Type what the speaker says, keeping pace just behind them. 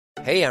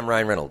Hey, I'm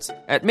Ryan Reynolds.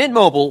 At Mint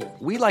Mobile,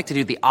 we like to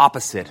do the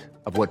opposite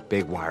of what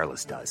Big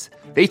Wireless does.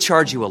 They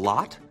charge you a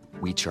lot,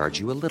 we charge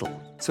you a little.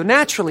 So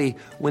naturally,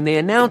 when they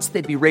announced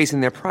they'd be raising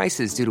their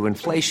prices due to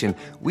inflation,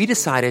 we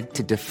decided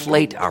to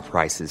deflate our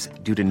prices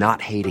due to not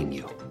hating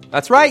you.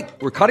 That's right.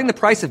 We're cutting the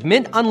price of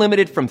Mint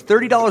Unlimited from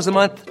 $30 a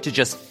month to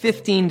just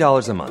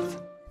 $15 a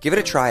month. Give it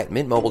a try at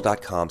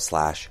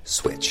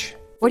mintmobile.com/switch.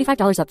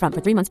 $45 up front for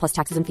 3 months plus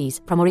taxes and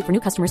fees. Promo rate for new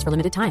customers for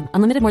limited time.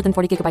 Unlimited more than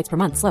 40 gigabytes per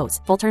month. Slows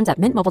full terms at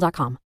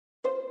mintmobile.com.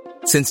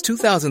 Since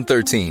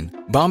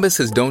 2013, Bombas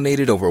has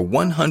donated over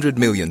 100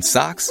 million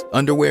socks,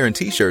 underwear, and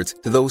T-shirts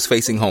to those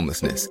facing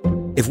homelessness.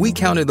 If we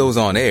counted those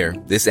on air,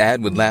 this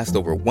ad would last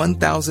over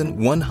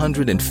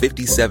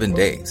 1,157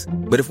 days.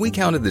 But if we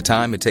counted the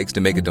time it takes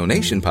to make a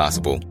donation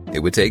possible, it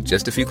would take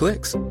just a few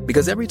clicks.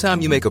 Because every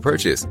time you make a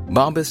purchase,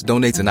 Bombas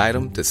donates an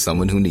item to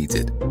someone who needs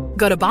it.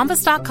 Go to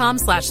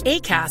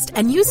bombas.com/ACAST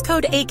and use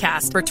code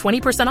ACAST for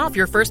 20% off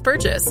your first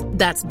purchase.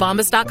 That's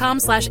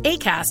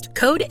bombas.com/ACAST,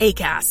 code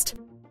ACAST.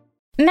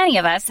 Many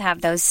of us have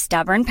those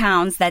stubborn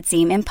pounds that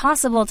seem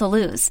impossible to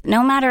lose,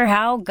 no matter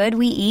how good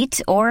we eat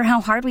or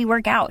how hard we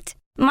work out.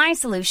 My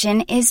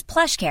solution is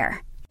PlushCare.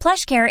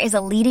 PlushCare is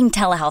a leading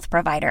telehealth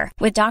provider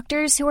with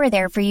doctors who are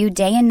there for you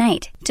day and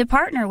night to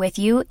partner with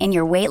you in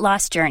your weight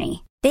loss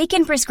journey. They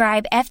can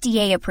prescribe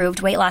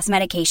FDA-approved weight loss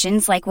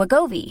medications like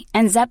Wegovy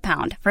and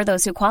Zepbound for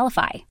those who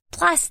qualify.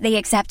 Plus, they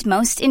accept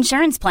most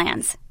insurance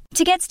plans.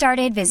 To get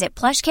started, visit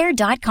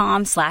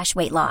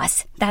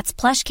plushcare.com/weightloss. That's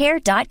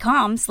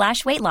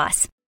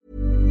plushcare.com/weightloss.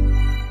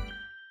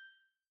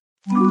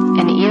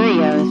 An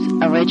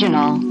Erios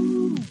original.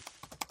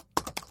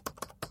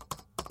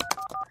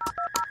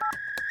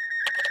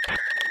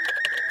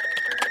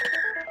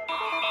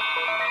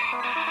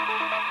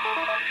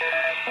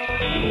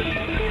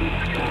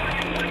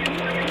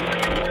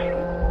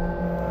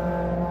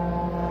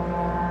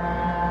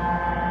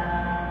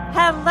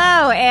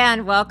 Hello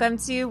and welcome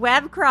to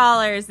Web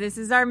Crawlers. This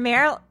is our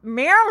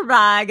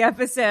mailbag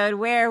episode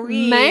where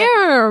we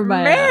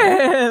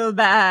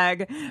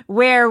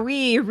where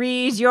we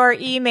read your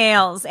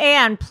emails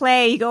and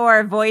play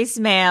your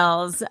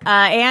voicemails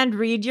and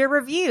read your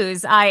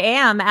reviews. I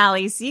am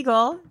Allie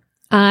Siegel.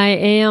 I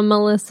am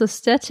Melissa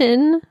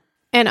Stettin.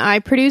 And I,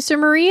 producer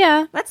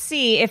Maria. Let's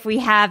see if we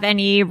have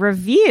any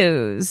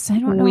reviews. I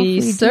don't know. We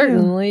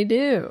certainly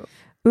do.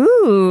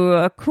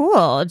 Ooh,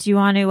 cool. Do you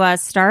want to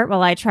start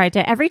while I try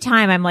to? Every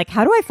time I'm like,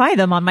 how do I find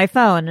them on my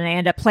phone? And I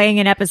end up playing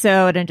an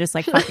episode and just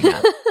like fucking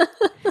up.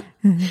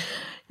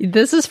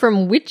 This is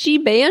from Witchy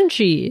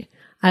Banshee.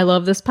 I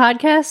love this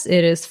podcast.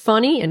 It is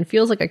funny and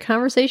feels like a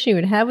conversation you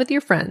would have with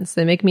your friends.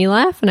 They make me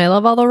laugh and I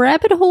love all the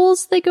rabbit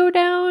holes they go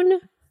down.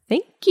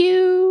 Thank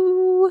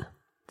you.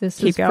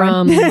 This is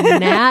from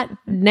Nat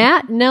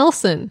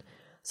Nelson.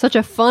 Such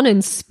a fun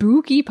and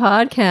spooky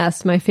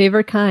podcast, my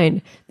favorite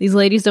kind. These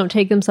ladies don't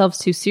take themselves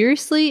too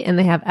seriously, and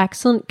they have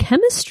excellent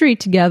chemistry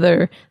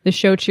together. The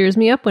show cheers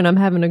me up when I'm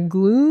having a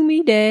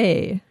gloomy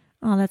day.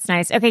 Oh, that's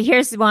nice. Okay,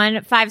 here's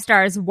one. 5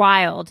 stars.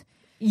 Wild.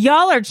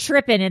 Y'all are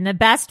tripping in the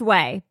best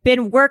way.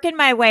 Been working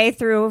my way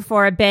through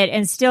for a bit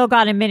and still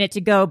got a minute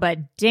to go, but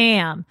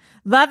damn.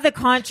 Love the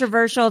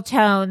controversial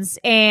tones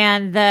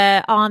and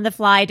the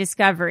on-the-fly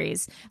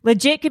discoveries.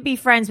 Legit could be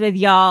friends with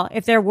y'all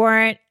if there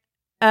weren't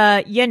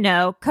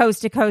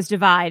coast to coast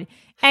divide.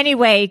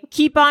 Anyway,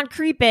 keep on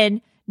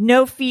creeping.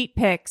 No feet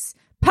pics.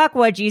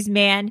 Puckwudgies,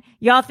 man.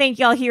 Y'all think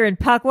y'all hearing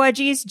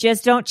puckwudgies?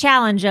 Just don't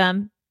challenge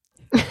them.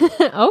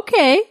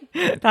 Okay.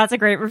 That's a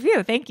great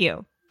review. Thank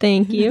you.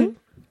 Thank you.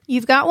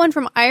 You've got one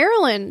from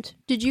Ireland.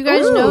 Did you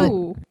guys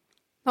know?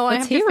 Oh, I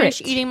have to finish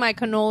eating my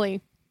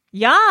cannoli.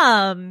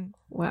 Yum.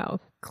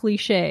 Wow.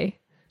 Cliche.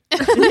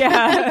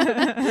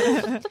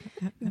 Yeah.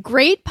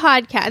 Great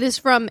podcast. This is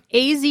from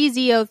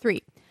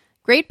AZZ03.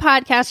 Great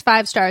podcast,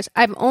 5 stars.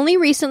 I've only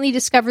recently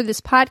discovered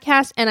this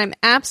podcast and I'm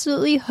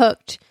absolutely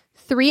hooked.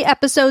 3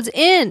 episodes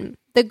in.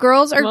 The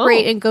girls are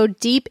great and go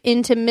deep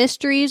into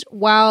mysteries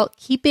while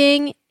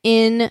keeping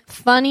in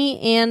funny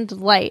and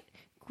light.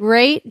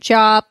 Great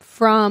job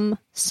from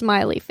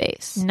Smiley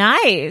Face.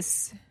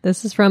 Nice.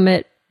 This is from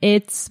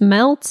It's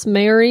Melts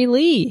Mary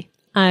Lee.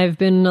 I've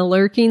been a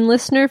lurking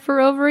listener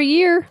for over a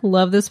year.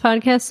 Love this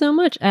podcast so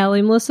much.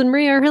 Allie, Melissa, and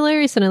Maria are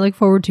hilarious, and I look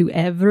forward to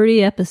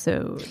every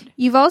episode.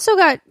 You've also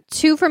got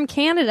 2 from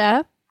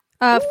Canada.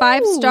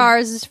 5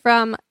 stars is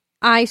from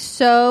I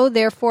So,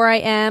 Therefore I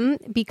Am.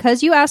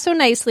 Because you asked so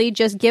nicely,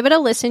 just give it a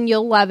listen.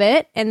 You'll love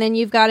it. And then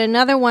you've got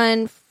another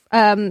one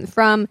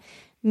from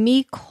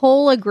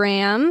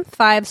Mecologram,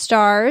 5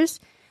 stars.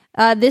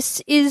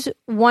 This is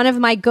one of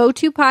my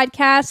go-to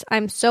podcasts.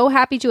 I'm so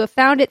happy to have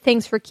found it.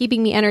 Thanks for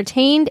keeping me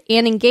entertained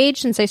and engaged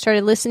since I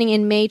started listening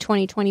in May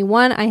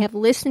 2021. I have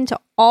listened to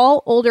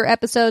all older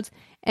episodes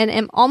and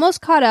am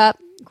almost caught up.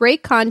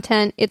 Great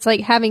content. It's like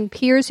having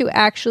peers who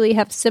actually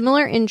have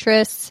similar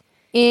interests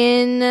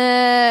in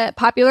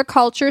popular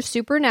culture,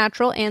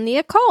 supernatural, and the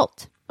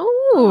occult.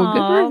 Oh,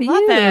 good review.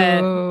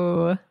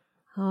 Love it.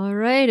 All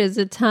right, is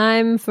it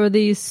time for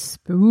these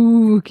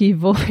spooky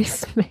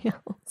voicemails?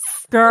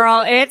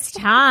 Girl, it's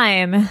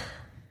time.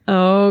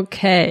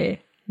 Okay.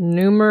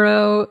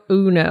 Numero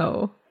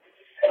uno.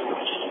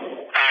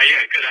 Yeah,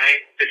 good day.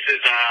 This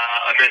is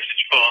a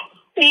message for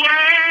Web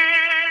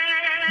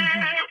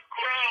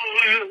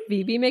Crawler.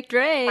 BB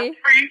McDre. My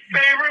three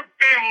favorite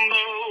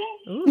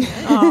bimbos.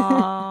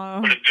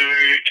 Aww. What a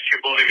dude. It's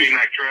your boy B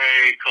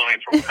McDre calling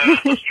from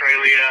Perth,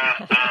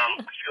 Australia.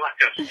 I feel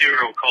like a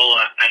serial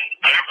caller, and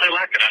I don't really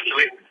like it,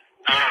 actually.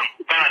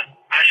 But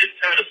I just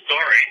heard a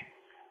story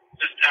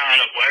just out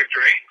of work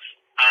drinks,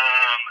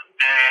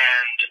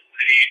 and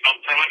the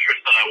optometrist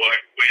that I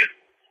work with,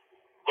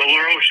 well,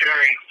 we're all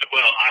sharing,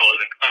 well, I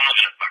wasn't, because I'm not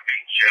going to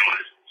fucking share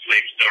my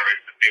sleep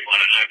stories with people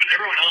I don't know, but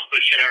everyone else was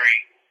sharing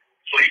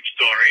sleep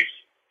stories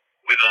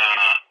with,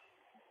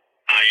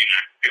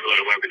 people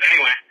that I work with.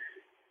 Anyway,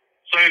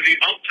 so the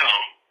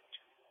optom,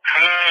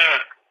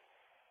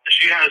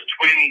 she has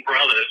twin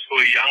brothers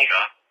who are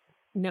younger.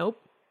 Nope.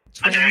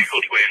 Identical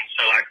twins,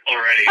 so like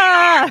already.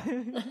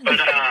 But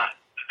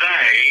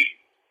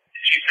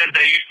she said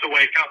they used to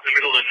wake up in the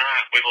middle of the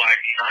night with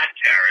like night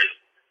terrors,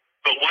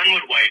 but one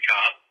would wake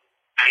up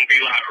and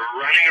be like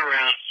running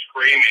around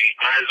screaming,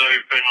 eyes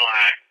open,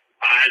 like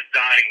eyes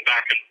darting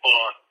back and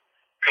forth,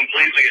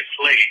 completely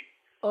asleep.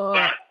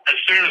 But as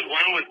soon as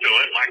one would do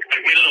it, like a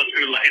minute or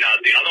two later,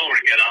 the other one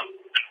would get up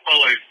and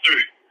follow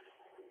suit.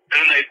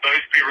 Then they'd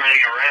both be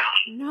running around.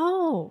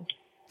 No.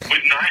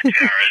 With night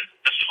terrors,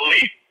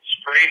 asleep,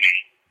 screaming.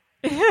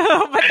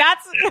 But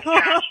that's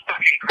sounds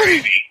fucking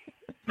crazy.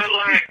 But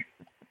like,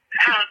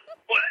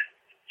 what?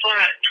 It's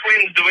like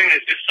twins doing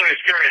this is so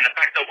scary, and the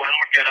fact that one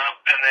would get up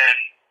and then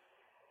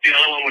the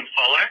other one would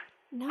follow,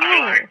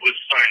 was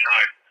so no.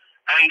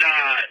 And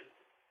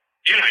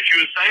she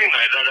was saying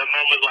though that her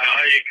mum was like,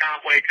 "Oh, you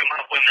can't wake them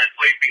up when they're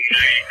sleeping.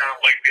 You can't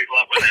wake people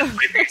up when they're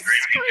sleeping."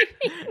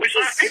 Which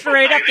like,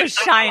 straight up The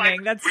stuff,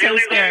 Shining. like, That's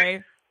really, so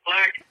scary.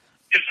 Like,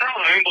 if some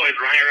homeboy's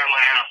running around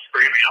my house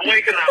screaming, I'm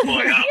waking that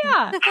boy up.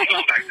 Yeah. I'm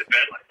going back to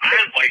bed. Like, I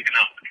ain't waking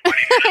up for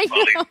 20 minutes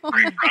while these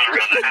freaks run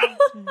around the house.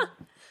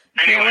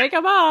 Can't Anyway, wake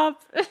him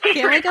up.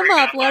 Can't wake him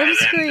up. Let him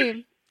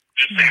scream.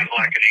 just seems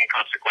like an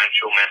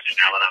inconsequential message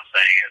now that I'm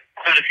saying it.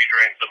 I've had a few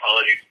drinks,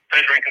 apologies.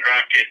 Don't drink and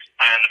drive, kids.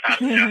 I am the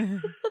passenger.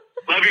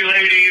 Love you,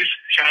 ladies.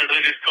 Shout out to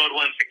the Discord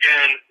once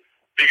again.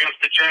 Big ups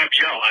to Champ.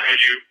 Yo, I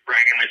heard you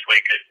bragging this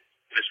week.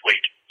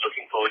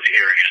 Looking forward to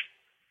hearing it.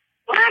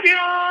 Love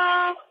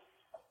y'all.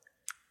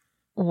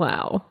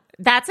 Wow.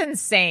 That's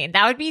insane.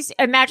 That would be,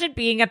 imagine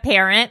being a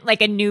parent,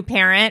 like a new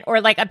parent,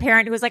 or like a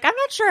parent who was like, I'm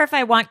not sure if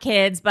I want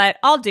kids, but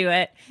I'll do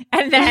it.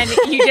 And then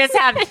you just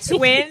have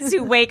twins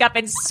who wake up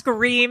and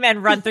scream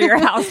and run through your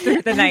house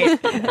through the night.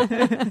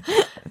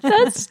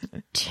 That's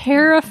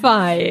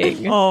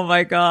terrifying. Oh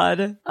my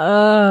God.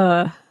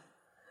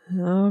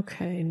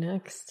 Okay,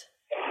 next.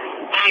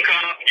 Uncle,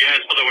 yes,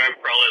 for the web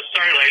crawlers.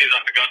 Sorry, ladies, I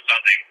forgot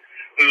something.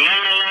 La,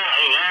 la,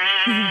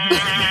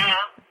 la.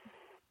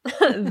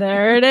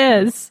 There it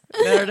is.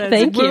 There it is.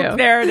 Thank you. Whoop,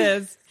 there it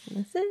is.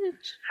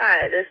 Message.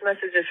 Hi, this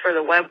message is for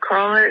the web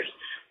crawlers.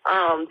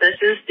 This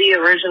is the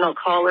original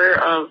caller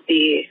of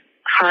the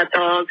hot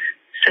dog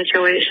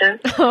situation.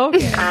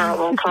 Okay.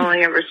 I'm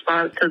calling in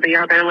response to the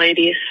other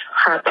lady's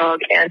hot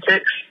dog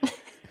antics.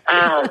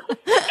 I'm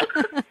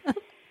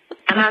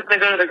not going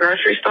to go to the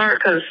grocery store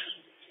because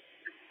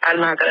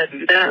I'm not going to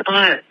do that,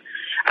 but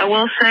I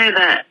will say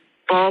that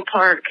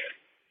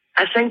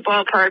I think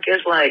Ballpark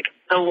is like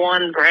the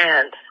one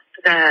brand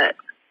that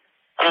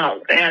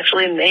they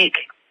actually make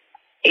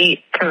 8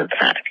 per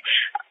pack,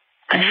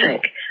 I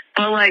think.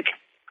 But like,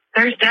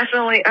 there's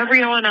definitely,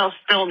 everyone else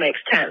still makes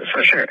 10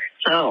 for sure.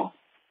 So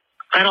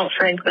I don't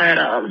think that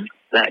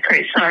that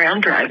crazy. Sorry,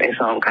 I'm driving,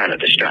 so I'm kind of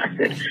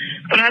distracted.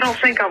 But I don't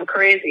think I'm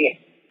crazy.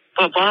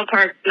 But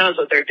Ballpark knows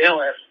what they're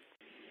doing.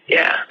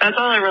 Yeah, that's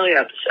all I really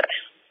have to say.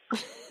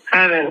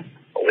 Having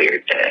a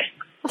weird day.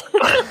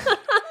 But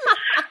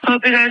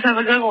hope you guys have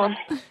a good one.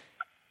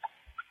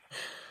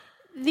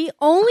 The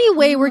only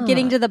way we're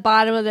getting to the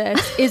bottom of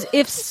this is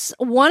if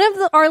one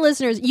of our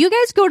listeners, you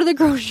guys go to the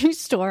grocery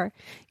store,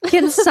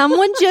 can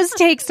someone just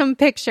take some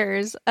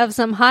pictures of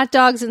some hot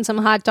dogs and some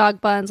hot dog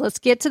buns? Let's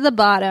get to the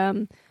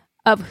bottom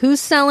of who's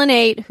selling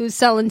 8, who's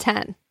selling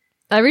 10.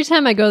 Every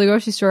time I go to the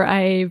grocery store,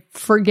 I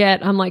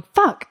forget. I'm like,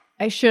 fuck,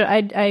 I should.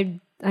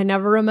 I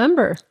never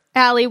remember.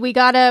 Allie, we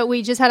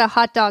just had a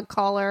hot dog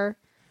caller.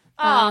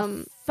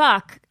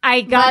 Fuck.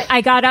 I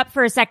got up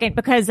for a second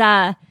because,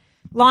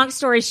 long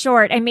story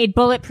short, I made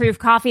bulletproof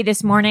coffee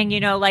this morning,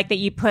 like that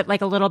you put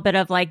like a little bit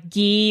of like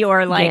ghee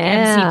or like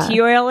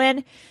MCT oil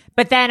in.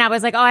 But then I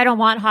was like, oh, I don't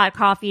want hot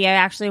coffee. I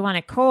actually want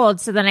it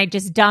cold. So then I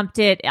just dumped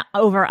it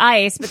over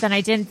ice, but then I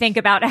didn't think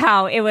about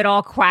how it would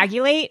all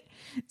coagulate.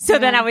 So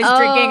then I was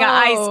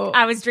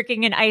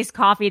drinking an iced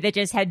coffee that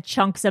just had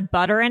chunks of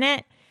butter in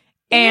it.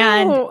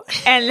 And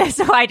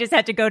so I just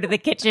had to go to the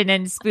kitchen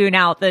and spoon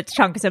out the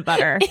chunks of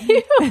butter.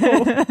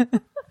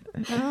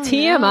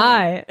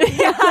 TMI.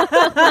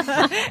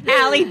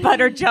 Allie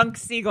Butter Chunk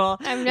Siegel.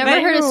 I've never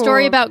heard a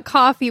story about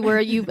coffee where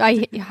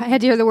I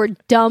had to hear the word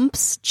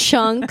dumps,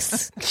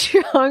 chunks.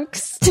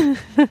 Chunks.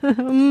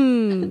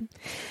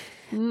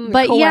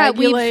 But yeah,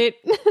 we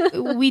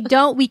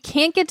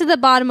can't get to the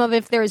bottom of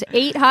if there's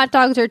 8 hot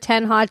dogs or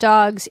 10 hot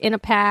dogs in a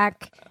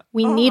pack.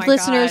 We need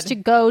listeners to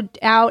go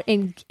out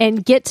and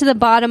get to the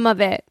bottom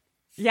of it.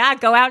 Yeah,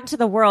 go out into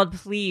the world,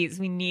 please.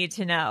 We need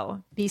to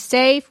know. Be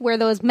safe, wear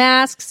those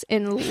masks,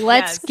 and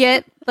let's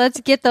get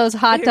those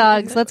hot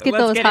dogs. Let's get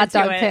those hot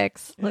dog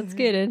pics. Let's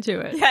get into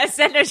it. Yeah,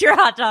 send us your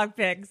hot dog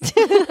pics.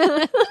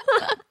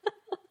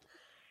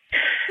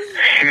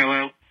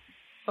 Hello.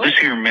 This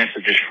here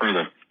message is for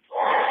the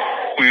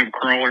web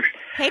crawlers.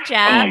 Hey,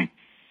 Jab.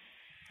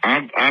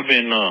 I've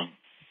been,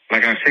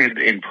 like I said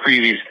in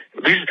previous,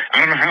 I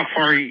don't know how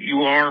far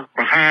you are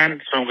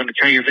behind, so I'm going to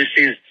tell you this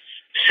is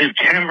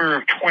September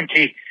of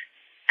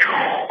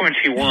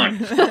 2021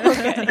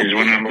 is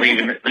when I'm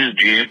leaving. This is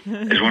Jib.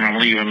 Is when I'm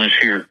leaving this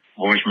here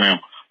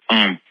voicemail.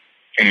 And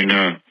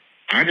I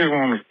just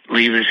want to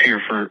leave this here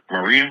for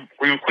Maria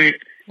real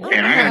quick.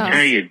 And I got to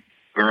tell you,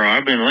 girl,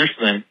 I've been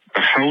listening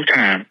the whole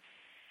time.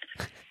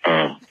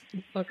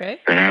 Okay.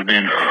 That I've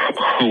been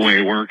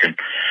away working,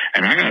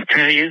 and I got to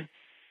tell you,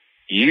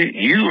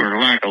 you are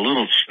like a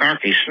little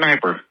snarky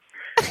sniper.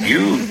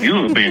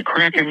 You have been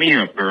cracking me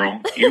up, girl.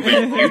 You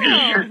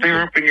just sit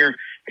there up in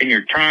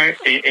your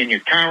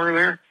tower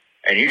there,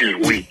 and you just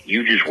wait.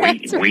 You just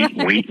wait,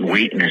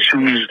 and as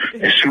soon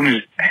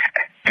as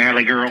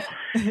Allie girl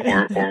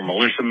or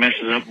Melissa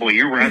messes up, boy,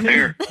 you're right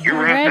there.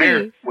 You're right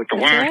there with the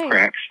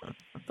wisecracks,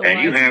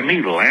 and you have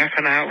me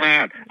laughing out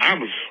loud. I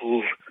was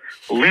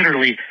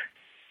literally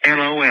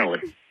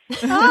LOLing.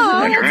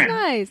 Oh, that's right.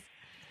 Nice.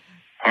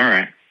 All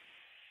right.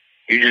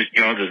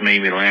 Y'all just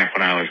made me laugh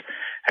when I was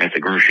at the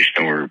grocery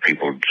store.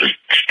 People just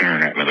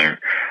staring at me there.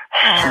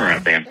 All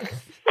right, then.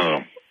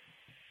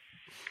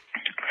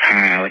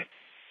 Hi, Allie.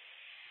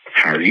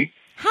 How are you?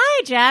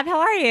 Hi, Jab.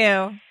 How are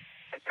you?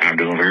 I'm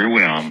doing very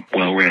well. I'm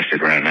well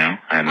rested right now.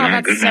 I'm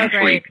a good night's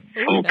sleep.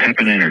 Full pep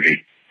and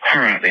energy.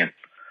 All right, then.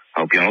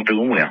 Hope y'all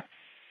doing well.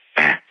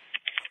 Bye.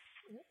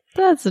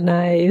 That's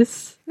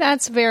nice.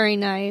 That's very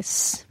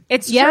nice.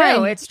 It's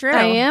true. It's true.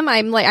 I am.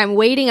 I'm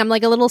waiting. I'm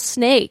like a little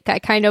snake. I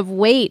kind of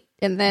wait,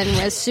 and then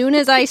as soon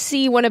as I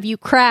see one of you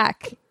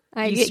crack,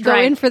 I go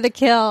in for the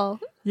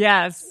kill.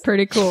 Yes.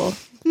 Pretty cool.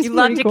 You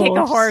love to kick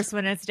a horse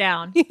when it's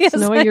down. Yes,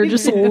 knowing you're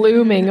just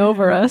looming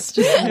over us,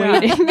 just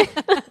waiting.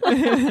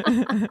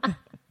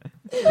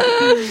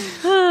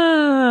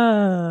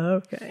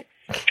 Okay.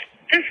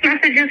 This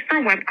message is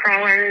for web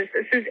crawlers.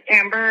 This is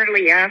Amber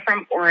Leah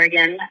from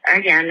Oregon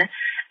again.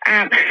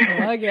 I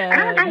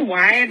don't know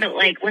why, but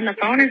like when the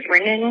phone is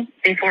ringing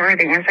before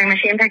the answering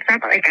machine picks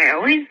up, like I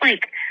always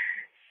like,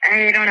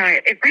 I don't know,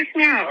 it freaks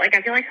me out. Like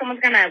I feel like someone's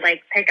gonna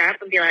like pick up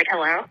and be like,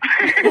 "Hello,"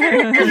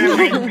 and then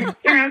like,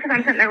 because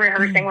I'm sitting there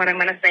rehearsing what I'm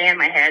gonna say in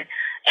my head.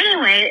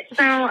 Anyway,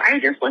 so I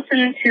just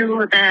listened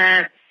to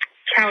the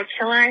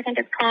Chowchilla, I think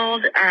it's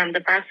called,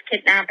 the bus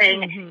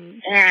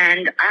kidnapping,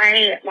 and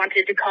I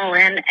wanted to call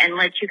in and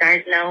let you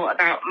guys know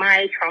about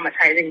my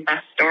traumatizing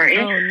bus story.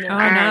 Oh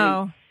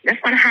no. This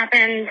one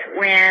happened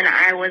when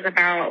I was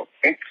about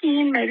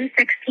 15, maybe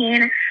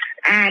 16.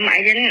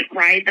 I didn't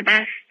ride the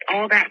bus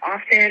all that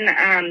often.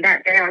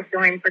 That day I was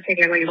feeling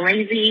particularly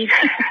lazy.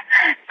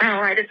 So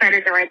I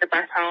decided to ride the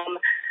bus home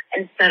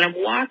instead of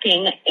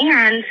walking.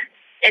 And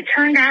it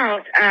turned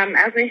out,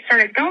 as we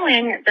started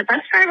going, the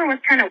bus driver was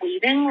kind of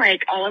weaving,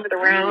 like, all over the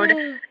road.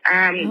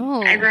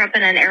 I grew up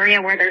in an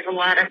area where there's a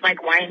lot of,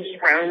 like, windy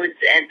roads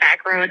and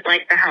back roads.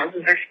 Like, the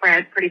houses are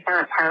spread pretty far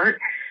apart.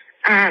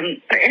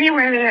 But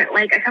anyway,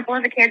 like, a couple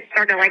of the kids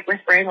started, like,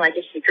 whispering, like,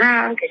 is she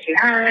drunk? Is she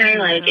high?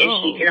 Like,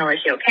 is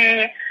she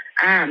okay?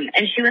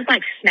 And she was,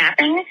 like,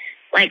 snapping,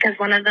 like, because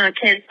one of the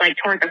kids, like,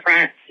 toward the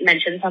front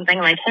mentioned something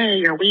like, hey,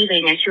 you're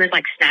weaving. And she was,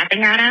 like,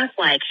 snapping at us,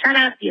 like, shut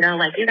up,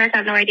 like, you guys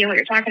have no idea what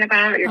you're talking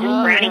about. You're just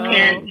bratty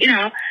kids,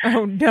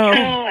 Oh, no.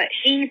 So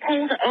she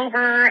pulled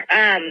over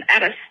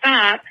at a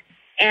stop.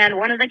 And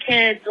one of the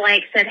kids,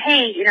 like, said,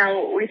 hey,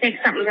 we think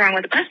something's wrong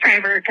with the bus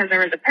driver because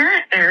there was a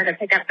parent there to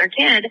pick up their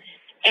kid.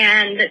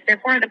 And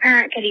before the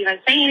parent could even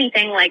say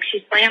anything, like,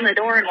 she slammed the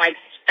door and, like,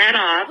 sped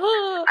off.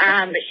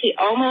 She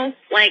almost,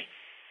 like,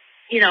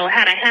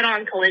 had a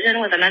head-on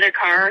collision with another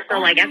car. So,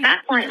 like, at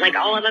that point, like,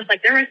 all of us,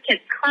 like, there was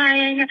kids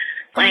crying.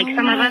 Like,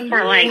 some of us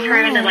were, like,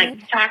 trying to,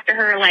 like, talk to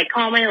her, like,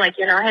 calmly, like,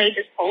 hey,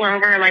 just pull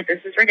over. Like,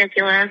 this is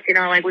ridiculous.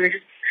 Like, we were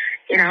just,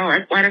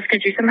 let us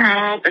get you some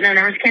help. And then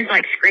there was kids,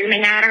 like,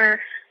 screaming at her.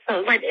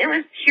 So, like, it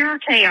was pure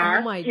chaos,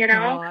 Oh my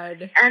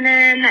God. And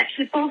then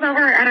she pulls over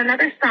at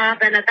another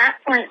stop, and at that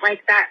point,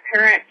 like, that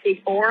parent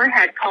before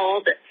had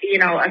called,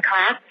 a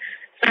cop.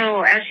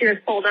 So as she was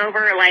pulled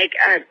over, like,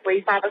 a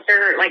police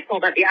officer, like,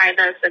 pulled up behind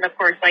us and, of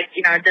course, like,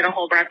 did a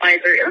whole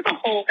breathalyzer. It was a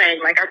whole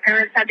thing. Like, our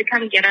parents had to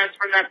come get us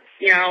from the,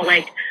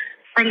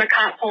 from the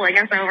cop pulling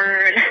us over.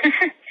 And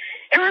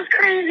it was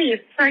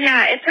crazy. So,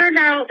 yeah, it turned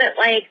out that,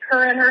 like,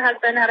 her and her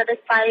husband had a big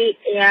fight,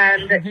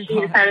 and she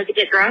decided to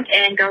get drunk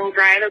and go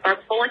drive a bus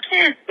full of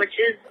kids, which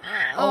is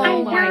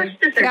the worst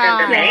decision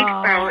to make.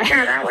 So,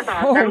 yeah, that was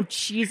awesome. Oh,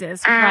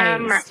 Jesus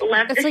Christ.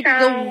 Love That's the like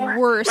show. the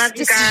worst Love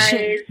you decision.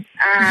 guys.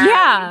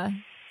 Yeah.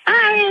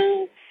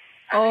 Bye.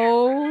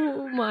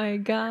 Oh my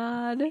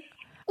God.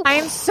 I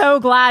am so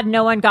glad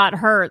no one got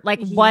hurt.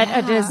 Like, what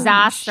a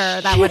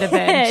disaster that would have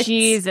been. Shit.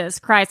 Jesus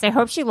Christ. I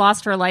hope she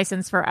lost her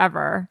license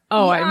forever.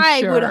 Oh,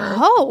 I'm sure. I would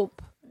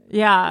hope.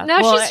 Yeah.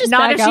 Now Well, she's just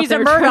not back if out she's a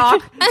there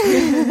Murdoch.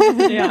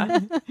 Yeah.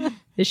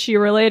 Is she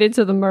related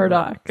to the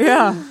Murdoch?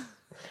 Yeah.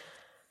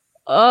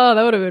 Oh,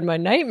 that would have been my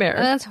nightmare.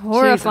 That's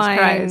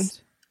horrifying. Jesus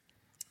Christ.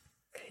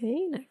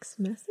 Okay, next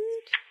message.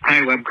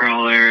 Hi, web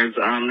crawlers.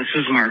 This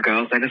is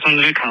Marcos. I just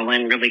wanted to call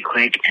in really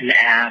quick and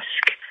ask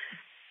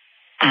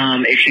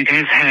if you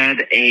guys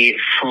had a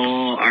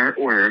full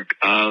artwork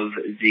of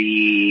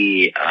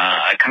the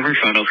cover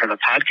photo for the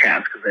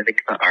podcast, because I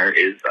think the art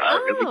is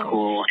really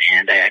cool,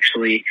 and I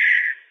actually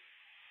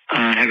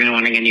have been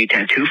wanting a new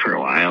tattoo for a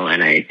while,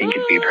 and I think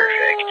it'd be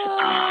perfect.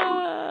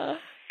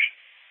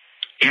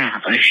 Yeah,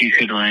 if you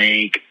could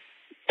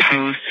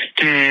post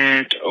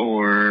it,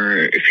 or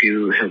if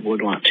you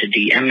would want to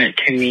DM it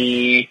to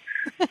me,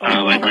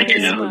 I'd like to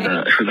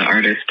know who the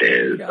artist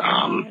is.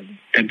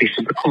 That'd be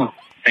super cool.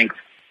 Thanks.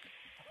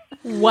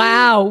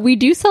 Wow, we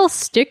do sell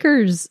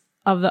stickers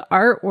of the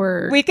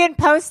artwork. We can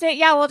post it.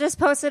 Yeah, we'll just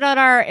post it on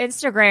our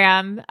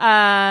Instagram.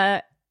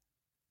 I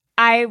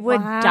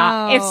would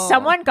die. If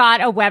someone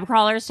got a web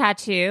crawler's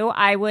tattoo,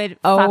 I would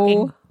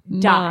fucking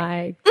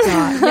die. My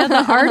God. Yeah,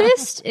 the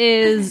artist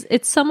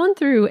it's someone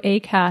through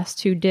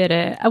Acast who did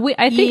it.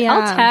 I think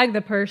I'll tag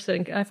the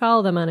person. I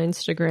follow them on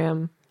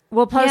Instagram.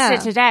 We'll post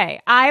it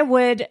today. I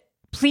would,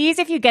 please,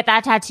 if you get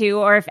that tattoo,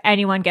 or if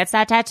anyone gets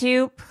that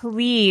tattoo,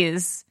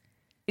 please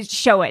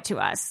show it to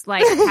us.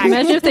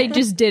 Imagine if they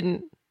just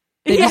didn't.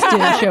 They just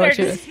didn't show it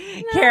to us.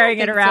 Carrying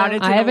it around.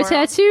 I have a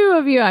tattoo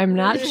of you. I'm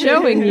not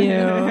showing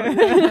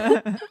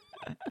you.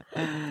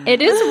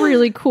 It is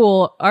really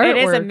cool artwork. It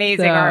is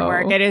amazing though.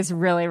 artwork. It is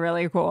really,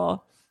 really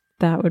cool.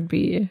 That would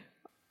be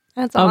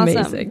awesome.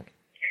 Amazing.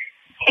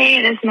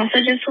 Hey, this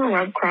message is for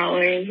web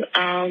crawlers.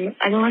 I've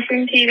been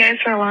listening to you guys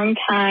for a long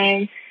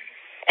time,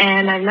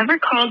 and I've never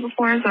called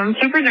before, so I'm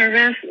super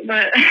nervous,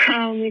 but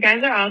you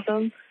guys are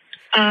awesome.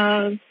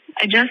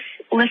 I just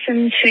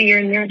listened to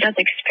your near-death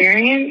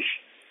experience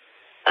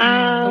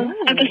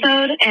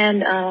episode,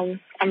 and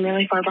I'm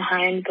really far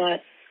behind,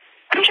 but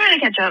I'm trying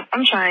to catch up.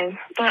 I'm trying.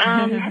 But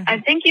I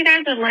think you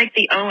guys would like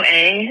the OA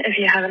if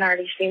you haven't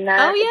already seen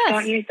that. Oh, yes.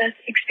 About near-death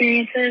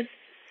experiences.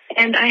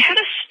 And I had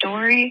a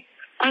story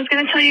I was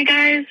going to tell you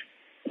guys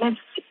that's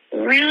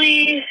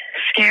really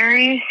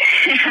scary.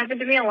 It happened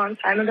to me a long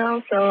time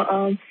ago,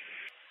 so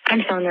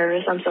I'm so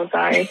nervous. I'm so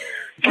sorry.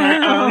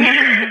 But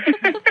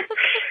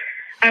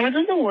I was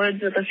in the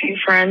woods with a few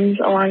friends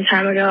a long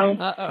time ago.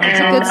 That's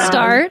a good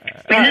start.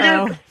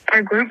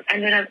 Our group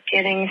ended up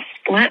getting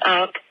split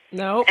up.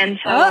 Nope. And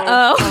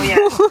so,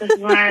 this is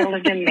when I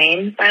lived in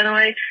Maine, by the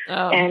way.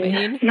 And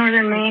Maine?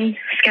 Northern Maine,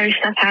 scary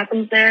stuff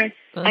happens there,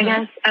 I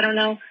guess. I don't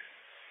know.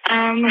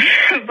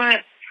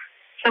 But,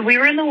 so we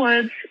were in the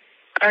woods,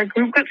 our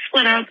group got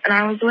split up, and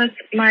I was with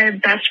my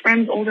best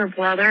friend's older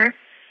brother.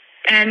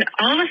 And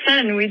all of a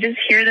sudden, we just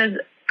hear this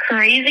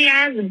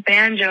crazy-ass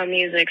banjo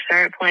music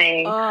start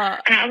playing.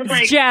 And I was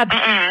like,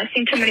 I've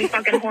seen too many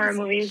fucking horror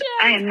movies.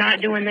 I am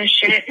not doing this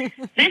shit.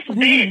 This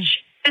bitch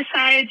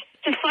decides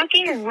to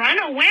fucking run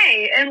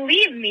away and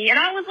leave me. And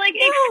I was like,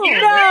 excuse me?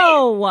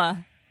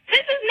 This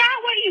is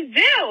not what you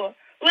do.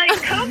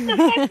 Come the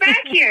fuck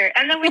back here.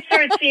 And then we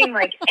started seeing,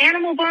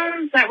 animal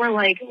bones that were,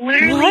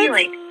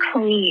 literally,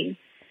 clean.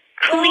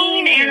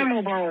 Clean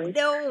animal bones.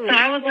 No. So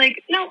I was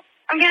like, no,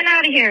 I'm getting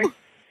out of here.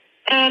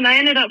 And I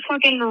ended up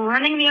fucking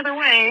running the other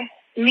way,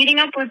 meeting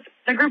up with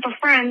the group of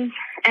friends,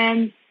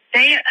 and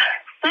they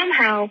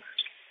somehow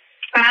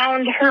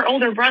found her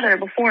older brother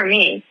before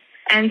me.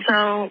 And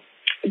so,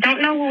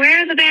 don't know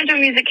where the banjo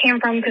music came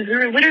from, because we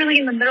were literally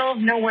in the middle of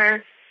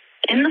nowhere,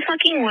 in the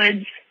fucking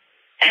woods,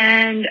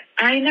 and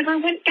I never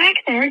went back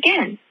there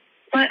again.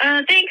 But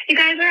thanks, you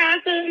guys are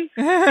awesome.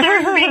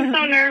 Sorry for being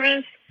so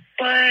nervous,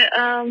 but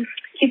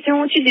keep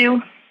doing what you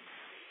do.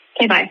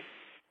 Okay, bye.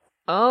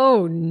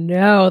 Oh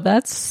no,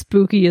 that's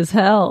spooky as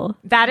hell.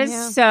 That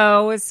is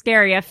so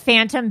scary. A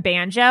phantom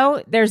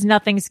banjo, there's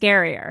nothing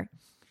scarier.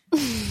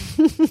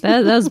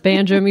 That's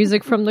banjo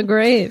music from the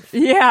grave.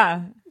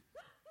 Yeah.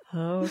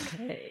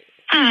 Okay.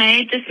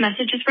 Hi, this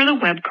message is for the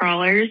web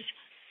crawlers.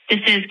 This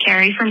is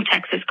Carrie from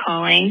Texas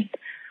calling.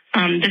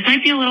 This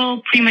might be a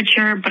little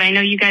premature, but I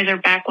know you guys are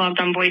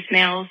backlogged on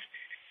voicemails.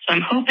 So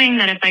I'm hoping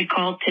that if I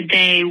call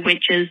today,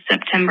 which is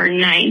September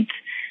 9th,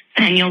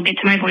 then you'll get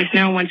to my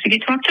voicemail once we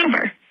get to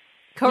October.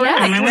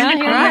 Correct. I wanted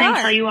to call and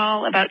tell you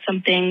all about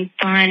something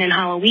fun and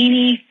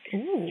Halloweeny.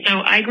 Ooh. So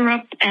I grew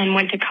up and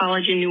went to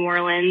college in New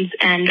Orleans,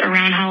 and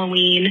around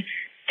Halloween,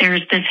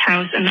 there's this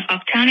house in the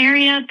Uptown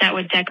area that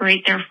would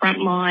decorate their front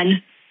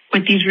lawn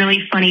with these really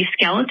funny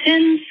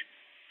skeletons.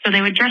 So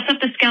they would dress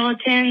up the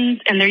skeletons,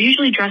 and they're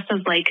usually dressed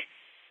as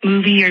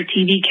movie or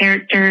TV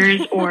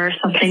characters or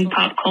something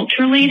pop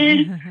culture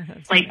related.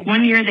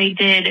 One year they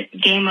did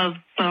Game of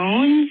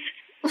Bones,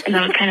 and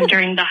that was kind of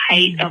during the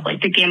height of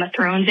the Game of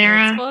Thrones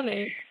era. That's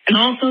funny. And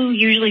also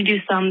usually do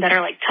some that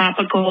are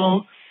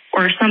topical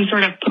or some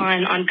sort of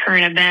pun on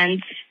current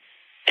events.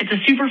 It's a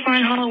super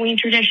fun Halloween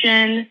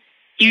tradition.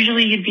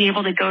 Usually you'd be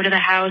able to go to the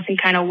house and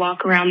kind of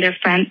walk around their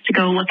fence to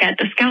go look at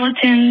the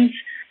skeletons.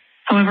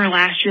 However,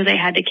 last year they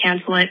had to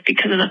cancel it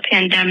because of the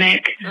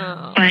pandemic.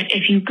 Oh. But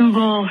if you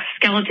Google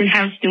Skeleton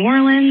House New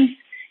Orleans,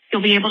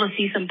 you'll be able to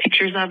see some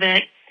pictures of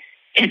it.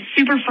 It's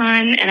super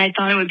fun, and I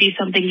thought it would be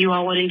something you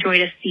all would enjoy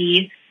to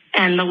see,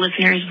 and the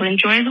listeners would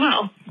enjoy as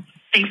well.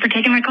 Thanks for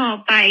taking my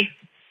call. Bye.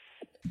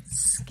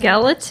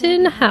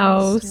 Skeleton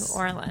House,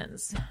 New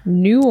Orleans.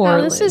 New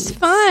Orleans. Oh, this is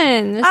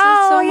fun. This is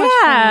so much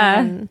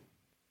fun.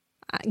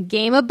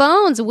 Game of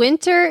Bones.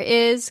 Winter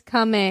is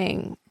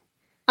coming.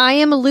 I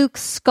am Luke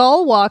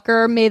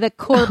Skullwalker. May the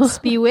corpse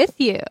be with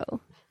you.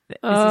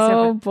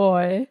 Oh,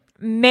 boy.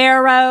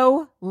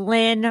 Marrow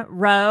Lynn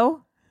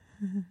Rowe.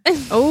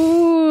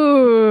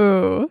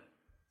 Oh.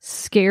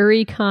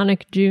 Scary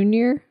Connick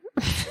Jr.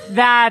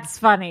 That's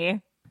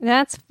funny.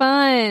 That's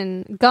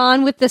fun.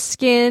 Gone with the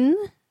Skin.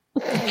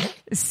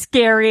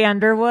 Scary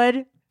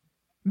Underwood.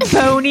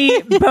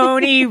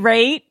 Bony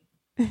Rate.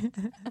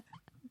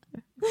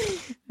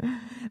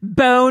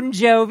 Bon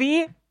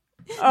Jovi.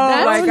 Oh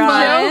That's my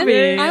god.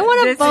 fun. I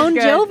want a Bon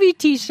Jovi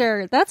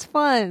t-shirt. That's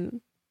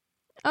fun.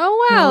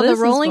 Oh wow, the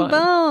Rolling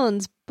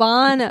Bones.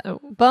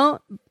 Well,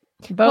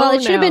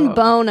 it should have been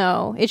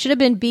Bono. It should have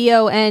been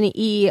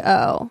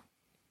Boneo.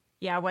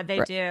 Yeah, what they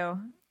do.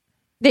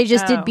 They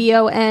just did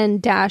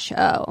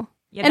BON-O.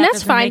 Yeah, and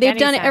that's fine. They've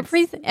done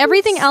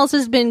everything else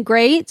has been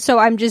great, so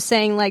I'm just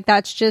saying like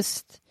that's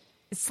just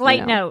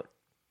slight note.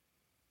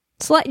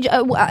 Slight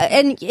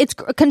and it's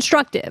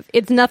constructive.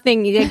 It's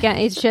nothing again,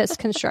 it's just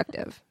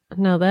constructive.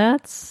 No,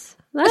 that's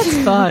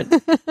fun.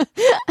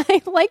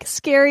 I like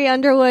Scary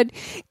Underwood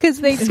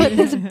because they put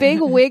this big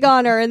wig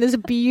on her and this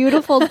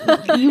beautiful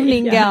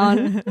evening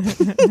gown.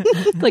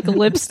 Like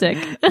lipstick.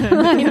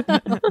 And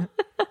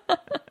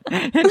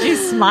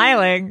she's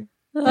smiling.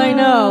 I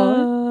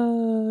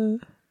know.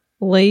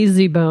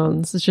 Lazy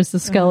Bones. It's just a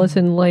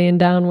skeleton laying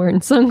down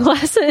wearing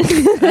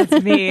sunglasses.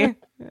 That's me.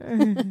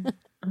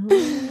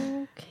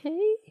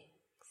 Okay.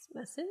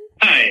 Message.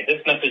 Hi,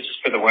 this message is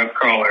for the web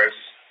crawlers.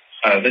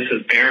 This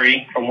is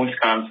Barry from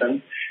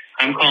Wisconsin.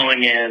 I'm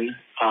calling in.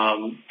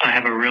 I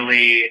have a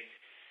really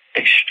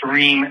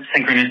extreme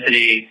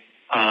synchronicity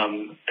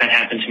that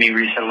happened to me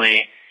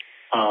recently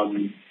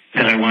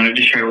that I wanted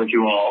to share with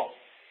you all.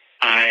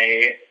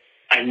 I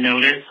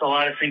notice a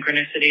lot of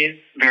synchronicities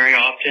very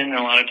often, and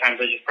a lot of times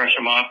I just brush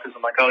them off because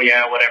I'm like, oh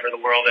yeah, whatever, the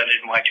world ended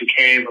in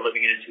Y2K, we're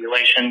living in a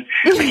simulation.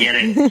 I get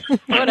it.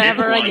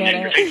 Whatever, I get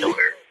in it.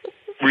 particular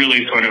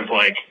really sort of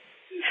like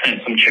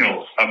sent some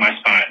chills up my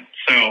spine.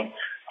 So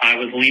I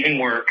was leaving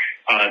work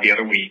the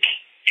other week,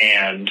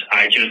 and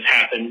I just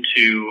happened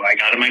to, I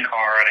got in my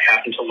car and I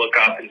happened to look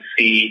up and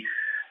see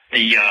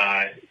the,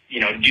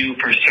 due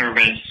for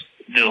service,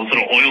 those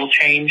little oil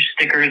change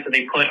stickers that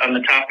they put on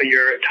the top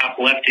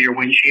left of your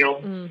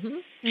windshield. Mm-hmm.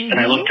 Mm-hmm. And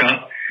I looked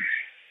up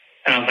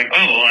and I was like,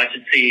 oh, well, I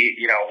should see,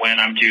 when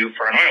I'm due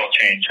for an oil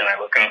change. And I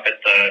look up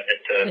at the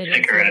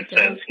sticker and it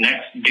says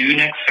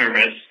next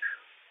service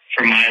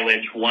for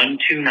mileage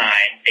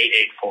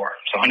 129,884.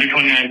 So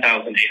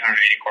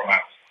 129,884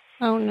 miles.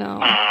 Oh no.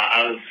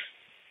 I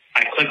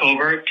click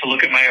over to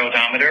look at my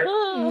odometer.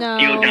 No.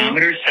 The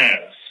odometer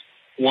says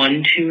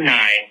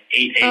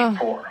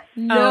 129,884.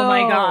 No. Oh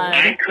my god.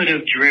 I could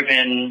have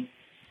driven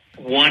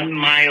 1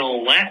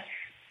 mile less,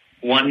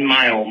 1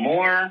 mile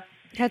more.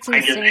 That's I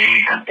insane.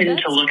 just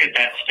happened to look at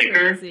that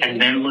sticker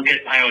and then look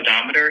at my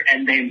odometer,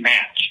 and they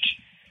matched.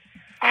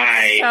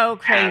 I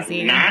have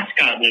not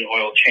gotten an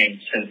oil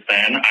change since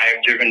then.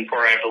 I've driven for,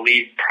 I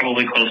believe,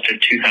 probably close to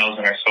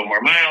 2,000 or so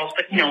more miles.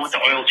 But, with the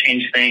oil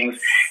change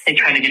things, they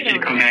try to get you to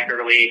come back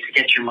early to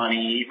get your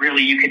money.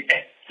 Really, you can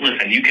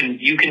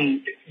you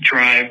can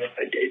drive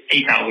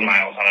 8,000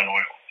 miles on an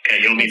oil. Okay,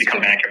 you don't need to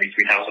come back every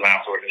 3,000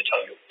 miles or whatever they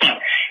tell you.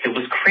 But it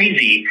was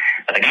crazy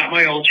that I got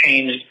my oil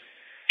changed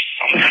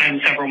sometime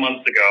several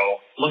months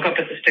ago. Look up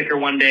at the sticker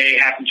one day,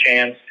 happen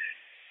chance,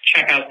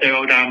 check out the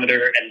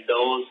odometer, and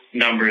those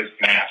numbers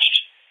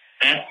matched.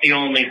 That's the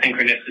only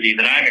synchronicity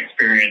that I've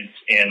experienced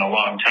in a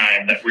long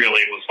time that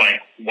really was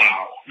like,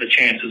 wow, the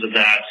chances of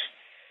that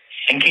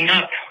syncing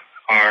up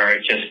are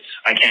just,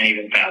 I can't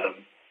even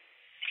fathom.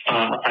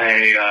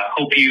 I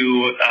hope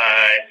you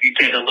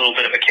get a little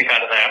bit of a kick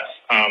out of that.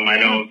 I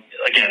know,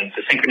 again,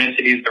 the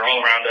synchronicities, they're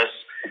all around us.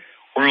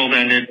 World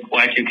ended,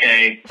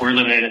 Y2K, we're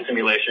living in a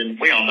simulation.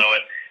 We all know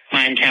it.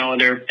 Mayan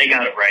calendar, they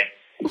got it right.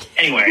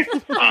 Anyway.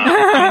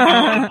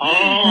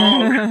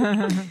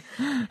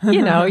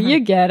 You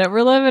get it.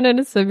 We're living in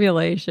a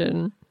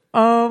simulation.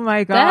 Oh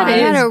my god.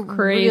 That is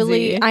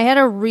crazy. I had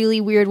a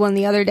really weird one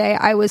the other day.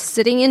 I was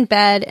sitting in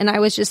bed and I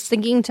was just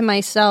thinking to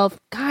myself,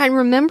 God,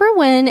 remember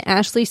when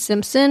Ashley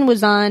Simpson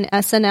was on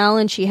SNL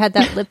and she had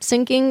that lip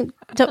syncing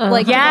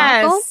debacle?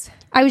 Yes.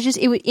 I was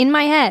it was in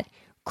my head.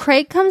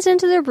 Craig comes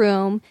into the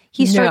room.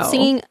 He starts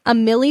singing a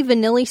Milli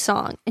Vanilli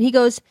song. And he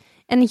goes,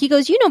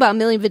 you know about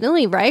Milli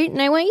Vanilli, right?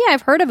 And I went, yeah,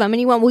 I've heard of him. And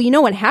he went, well, you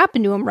know what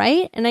happened to him,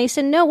 right? And I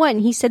said, no, what?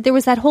 And he said, there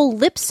was that whole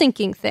lip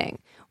syncing thing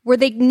where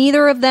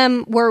neither of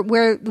them were,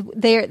 where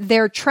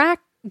their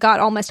track got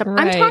all messed up. I'm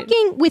Right.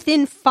 talking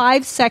within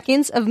 5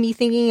 seconds of me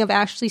thinking of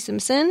Ashley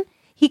Simpson,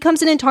 he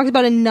comes in and talks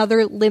about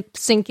another lip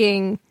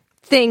syncing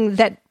thing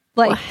that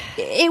like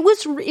it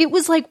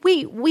was like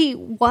wait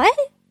what?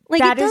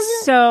 Like That it is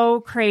doesn't-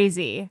 so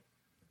crazy.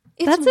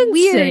 It's That's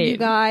weird, insane. you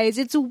guys.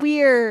 It's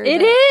weird.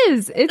 It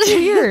is. It's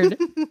weird.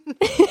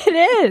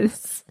 It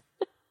is.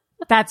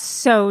 That's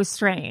so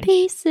strange.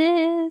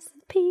 Pieces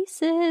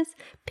Pieces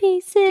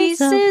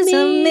of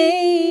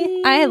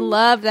me. I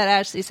love that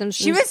Ashley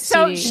Simpson. She was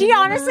so, she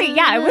honestly,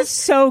 yeah, it was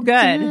so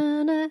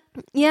good.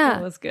 Yeah.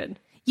 That was good.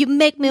 You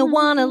make me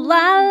wanna la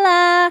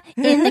la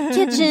in the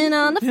kitchen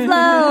on the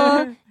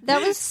floor.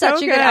 That was such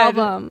So a good good.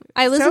 album.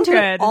 I listen So to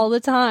good. it all the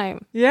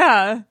time.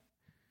 Yeah.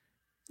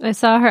 I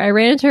saw her. I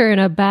ran into her in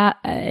a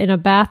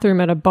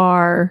bathroom at a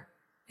bar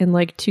in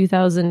like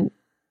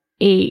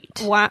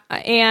 2008. Wow.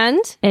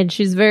 And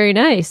she's very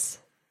nice.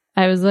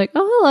 I was like,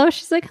 "Oh, hello."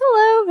 She's like,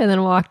 "Hello," and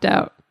then walked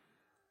out.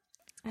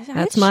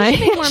 That's my She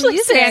should make more Ashley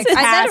music. Simpson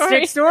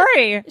Fantastic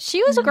story.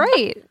 She was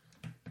great.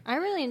 I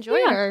really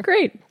enjoyed Yeah, her.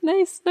 great,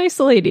 nice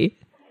lady.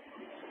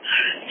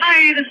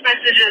 Hi, this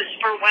message is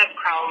for web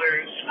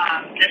crawlers.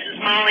 This is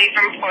Molly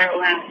from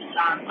Portland.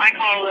 I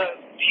called a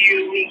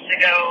few weeks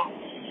ago.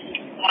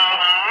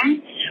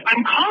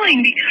 I'm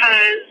calling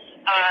because,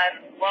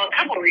 a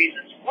couple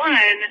reasons. One,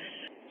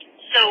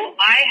 so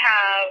I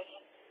have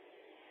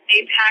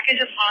a package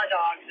of hot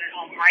dogs at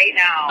home right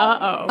now.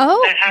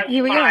 Oh, that has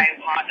here we 5 go.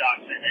 hot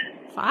dogs in it.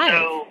 5.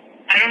 So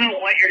I don't know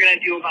what you're going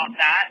to do about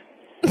that.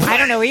 I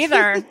don't know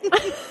either.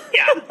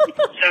 Yeah.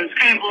 So it's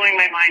kind of blowing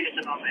my mind at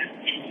the moment.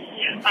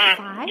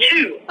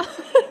 2.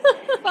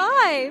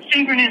 5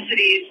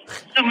 Synchronicities.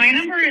 So my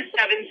number is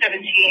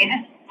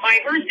 717. My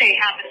birthday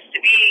happens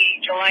to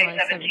be July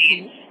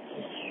 17th.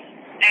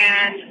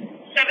 And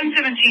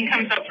 717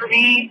 comes up for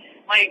me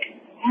like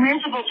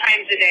multiple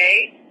times a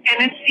day. And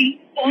it's the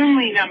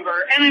only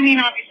number. And I mean,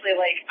 obviously,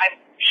 like, I'm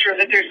sure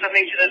that there's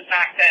something to the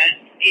fact that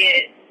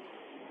it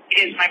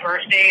is my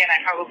birthday and I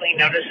probably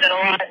notice it a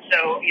lot.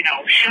 So,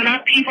 shut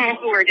up people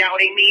who are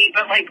doubting me,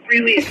 but like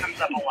really it comes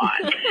up a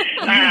lot.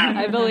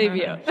 I believe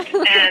you.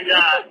 And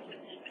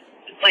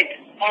like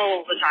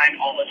all the time.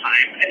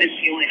 And it's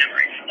the only number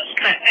I know this.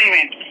 But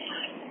anyway,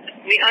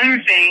 the other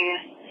thing,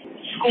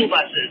 school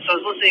buses. So I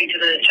was listening to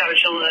the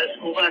Chowchilla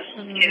school bus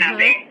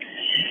kidnapping.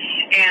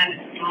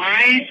 And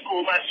my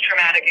school bus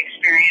traumatic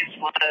experience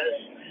was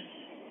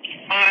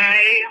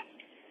I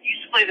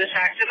used to play the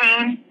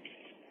saxophone.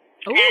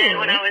 Ooh, and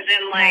when I was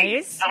in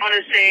nice. I want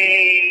to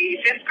say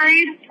 5th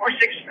grade or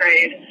 6th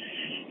grade,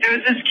 there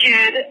was this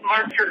kid,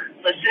 Mark, you're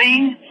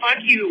listening, fuck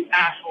you,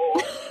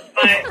 asshole.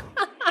 But,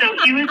 so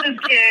he was this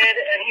kid,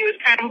 and he was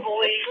kind of a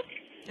bully,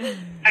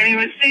 and he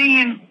was sitting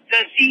in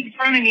the seat in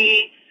front of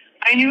me.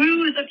 I knew he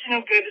was up to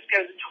no good. This guy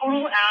was a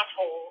total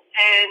asshole,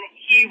 and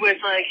he was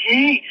like,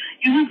 hey,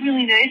 you look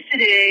really nice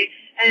today,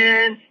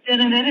 and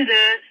da-da-da-da-da.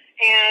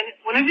 And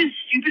one of his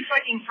stupid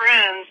fucking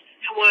friends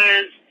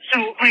was,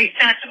 so my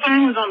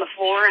saxophone was on the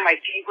floor and my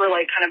feet were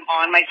like kind of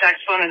on my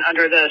saxophone and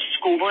under the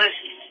school bus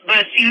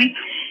seat.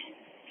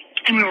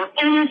 And we were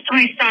almost to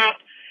my stop.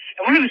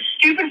 And one of his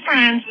stupid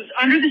friends was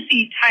under the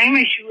seat tying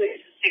my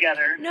shoelaces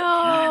together.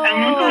 No.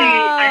 And luckily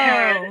I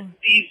had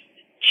these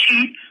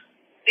cheap,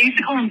 they used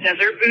to call them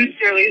desert boots.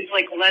 They're these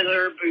like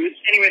leather boots.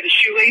 Anyway, the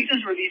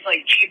shoelaces were these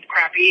like cheap,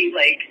 crappy,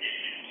 like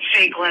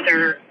fake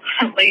leather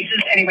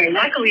laces. Anyway,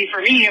 luckily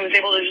for me, I was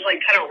able to just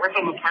like kind of rip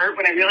them apart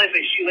when I realized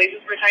my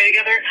shoelaces were tied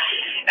together.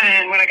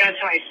 And when I got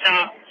to my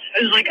stop, I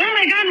was like, oh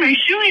my God, my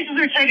shoelaces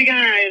are tied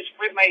together. And I just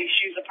ripped my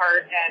shoes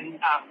apart and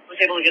was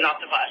able to get off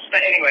the bus. But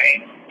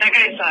anyway, that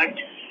guy sucked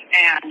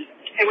and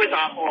it was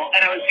awful.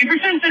 And I was super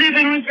sensitive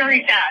and was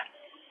very sad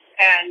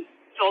and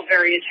felt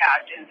very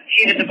attacked and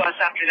hated the bus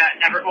after that.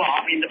 The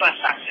bus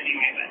sucks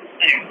anyway, but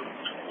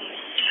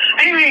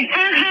anyway,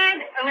 hug.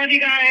 I love you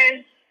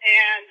guys.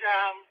 And,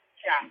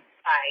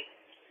 bye.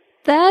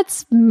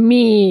 That's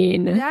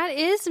mean. That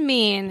is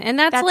mean. And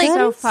that's That's like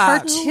so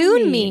fucked.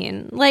 cartoon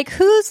mean. Like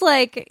who's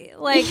like Yeah.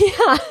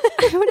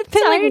 I would have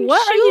been Tying like,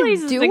 what are you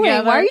shoelaces doing?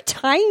 together. Why are you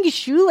tying your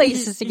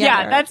shoelaces together?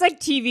 Yeah, that's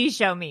like TV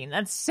show mean.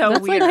 That's so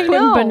That's weird. like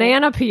putting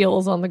banana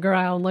peels on the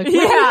ground. Like, what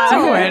are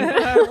you doing?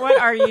 Yeah. What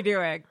are you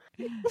doing?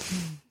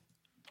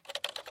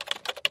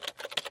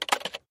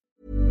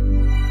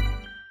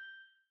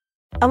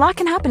 A lot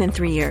can happen in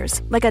 3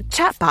 years, like a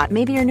chatbot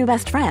may be your new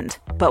best friend.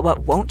 But what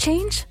won't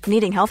change?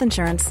 Needing health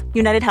insurance.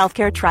 United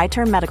Healthcare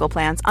Tri-Term Medical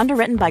Plans,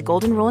 underwritten by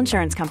Golden Rule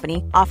Insurance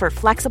Company, offer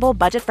flexible,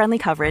 budget-friendly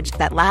coverage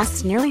that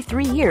lasts nearly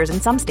 3 years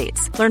in some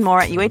states. Learn more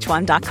at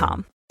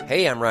UH1.com.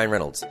 Hey, I'm Ryan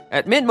Reynolds.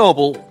 At Mint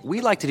Mobile, we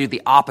like to do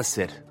the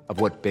opposite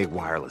of what Big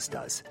Wireless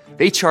does.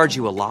 They charge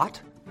you a lot.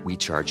 We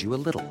charge you a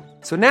little.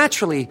 So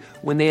naturally,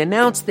 when they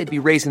announced they'd be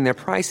raising their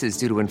prices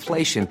due to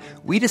inflation,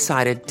 we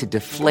decided to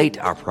deflate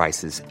our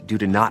prices due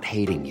to not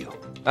hating you.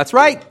 That's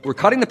right. We're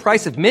cutting the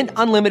price of Mint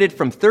Unlimited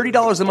from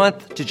 $30 a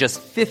month to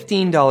just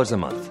 $15 a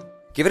month.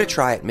 Give it a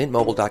try at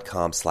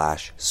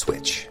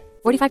mintmobile.com/switch.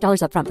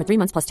 $45 up front for 3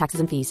 months plus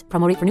taxes and fees.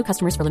 Promo rate for new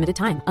customers for limited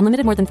time.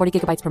 Unlimited more than 40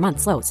 gigabytes per month.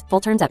 Slows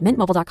full terms at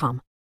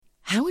mintmobile.com.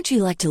 How would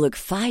you like to look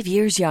 5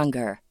 years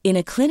younger? In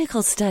a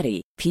clinical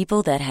study,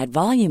 people that had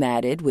volume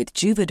added with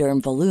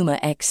Juvederm Voluma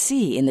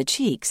XC in the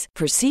cheeks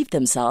perceived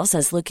themselves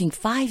as looking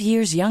 5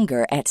 years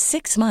younger at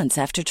 6 months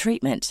after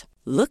treatment.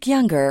 Look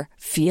younger,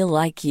 feel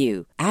like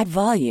you. Add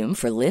volume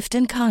for lift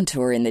and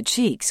contour in the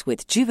cheeks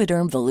with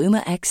Juvederm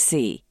Voluma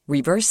XC.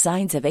 Reverse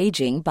signs of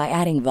aging by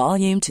adding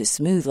volume to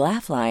smooth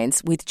laugh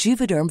lines with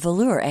Juvederm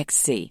Volure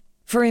XC.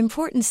 For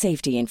important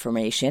safety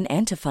information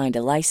and to find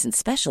a licensed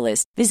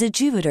specialist, visit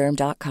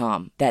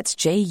Juvederm.com. That's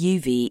JUVEDERM.com.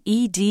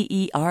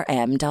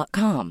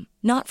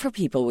 Not for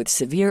people with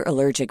severe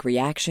allergic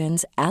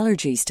reactions,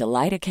 allergies to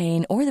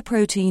lidocaine, or the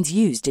proteins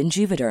used in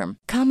Juvederm.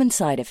 Common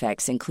side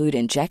effects include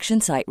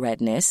injection site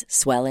redness,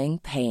 swelling,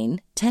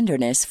 pain,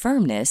 tenderness,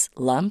 firmness,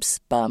 lumps,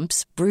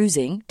 bumps,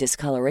 bruising,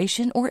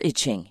 discoloration, or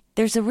itching.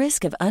 There's a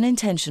risk of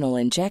unintentional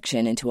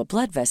injection into a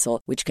blood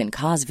vessel, which can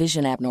cause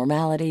vision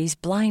abnormalities,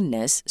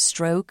 blindness,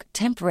 stroke,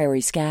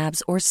 temporary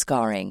scabs, or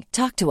scarring.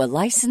 Talk to a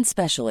licensed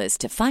specialist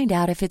to find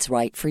out if it's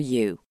right for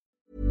you.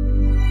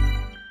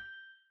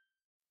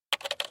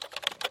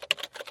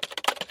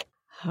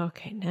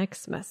 Okay,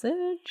 next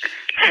message.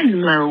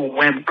 Hello,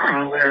 web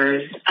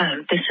crawlers.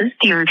 This is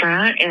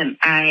Deirdre, and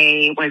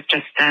I was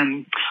just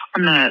on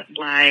the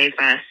live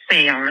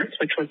seance,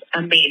 which was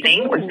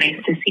amazing. It was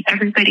nice to see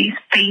everybody's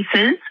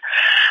faces.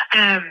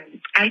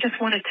 I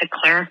just wanted to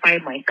clarify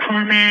my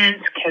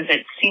comments because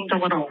it seemed a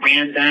little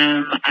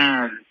random.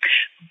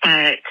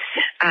 But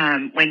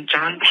when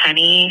John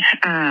Penny,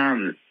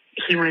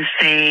 he was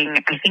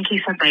saying, I think he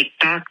said like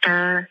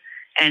doctor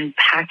and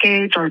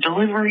package or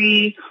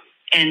delivery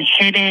and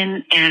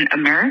hidden and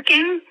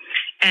American.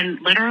 And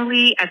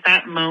literally at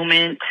that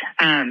moment,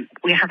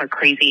 we have a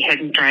crazy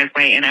hidden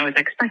driveway, and I was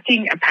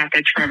expecting a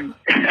package from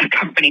a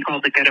company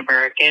called The Good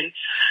American.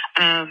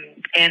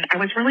 And I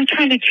was really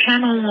trying to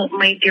channel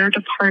my dear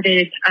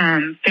departed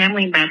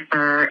family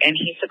member, and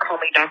he used to call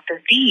me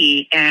Dr.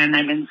 D, and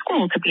I'm in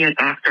school to be a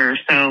doctor.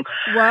 So,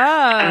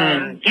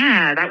 wow.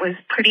 Yeah, that was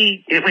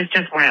it was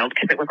just wild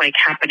because it was like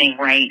happening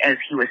right as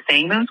he was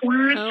saying those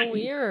words. Oh,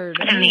 weird.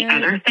 And the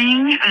other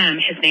thing,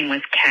 his name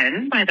was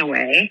Ken, by the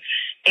way.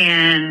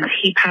 And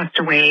he passed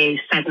away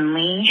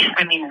suddenly.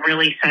 I mean,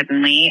 really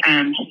suddenly.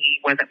 He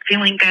wasn't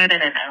feeling good,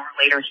 and an hour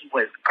later he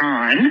was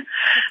gone.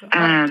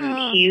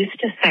 He used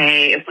to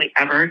say, if we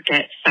ever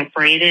get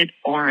separated,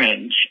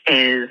 orange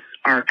is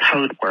our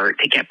code word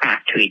to get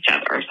back to each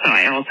other. So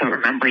I also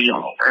remember you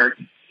all were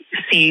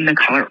seeing the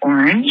color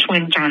orange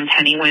when John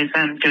Penny was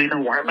doing the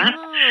warm-up.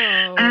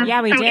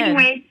 Yeah, we did.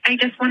 Anyway, I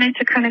just wanted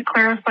to kind of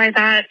clarify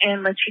that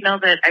and let you know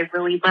that I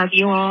really love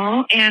you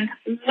all. And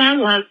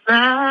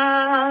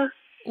la.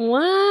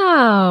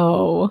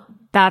 Wow.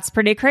 That's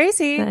pretty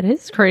crazy. That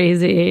is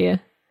crazy.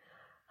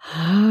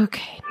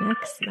 Okay,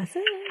 next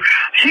message.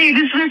 Hey,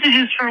 this message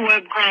is for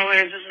web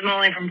crawlers. This is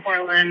Molly from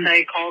Portland.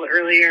 I called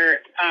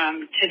earlier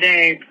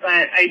today,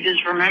 but I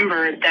just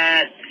remembered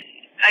that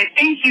I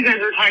think you guys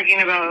were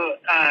talking about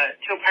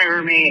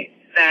topiramate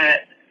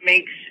that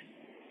makes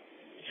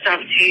stuff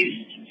taste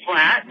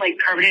flat, like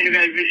carbonated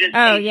beverages taste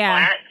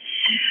flat.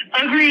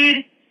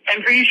 Agreed.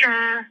 I'm pretty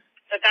sure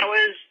that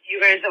was you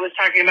guys that was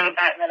talking about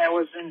that, and that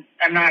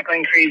I'm not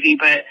going crazy,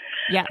 but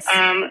yes,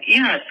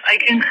 yes, I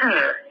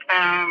concur.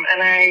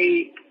 And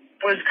I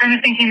was kind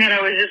of thinking that I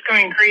was just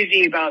going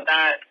crazy about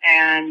that,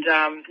 and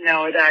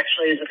no, it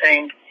actually is a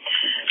thing.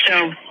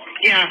 So,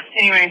 yeah,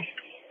 anyway,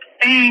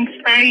 thanks,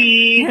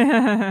 bye.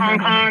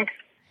 Honk, honk.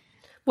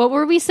 What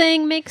were we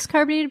saying makes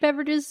carbonated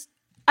beverages?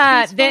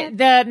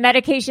 The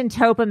medication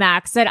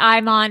Topamax that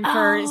I'm on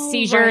for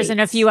seizures, and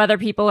a few other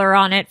people are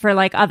on it for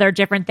like other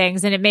different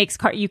things, and it makes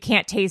you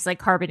can't taste like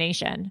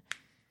carbonation.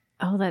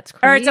 Oh, that's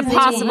crazy. Or it's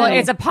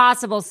a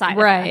possible side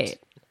effect.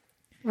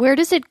 Where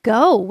does it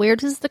go? Where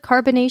does the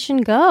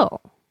carbonation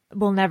go?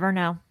 We'll never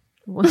know.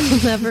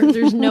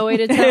 There's no way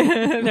to tell.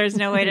 There's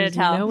no way to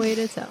tell. No way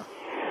to tell.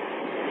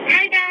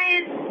 Hi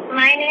guys,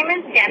 my name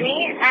is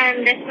Demi,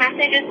 and this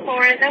message is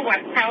for the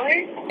web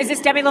crawlers. Is this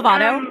Demi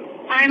Lovato?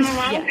 I'm a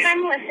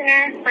long-time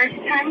listener,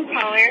 first-time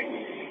caller,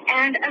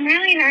 and I'm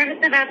really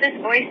nervous about this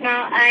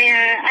voicemail.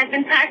 I've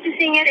been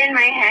practicing it in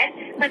my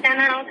head, but then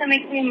that also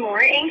makes me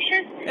more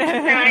anxious. So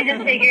I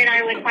just figured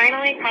I would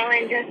finally call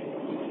and just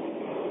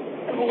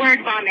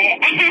word vomit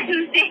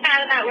and see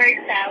how that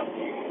works out.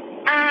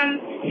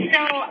 So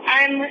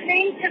I'm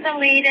listening to the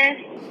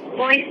latest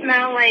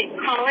voicemail,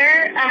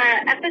 caller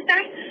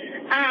episode,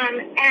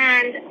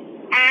 and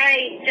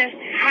I just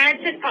had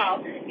to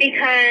call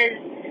because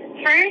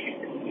first,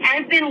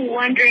 I've been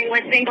wondering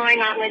what's been going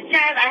on with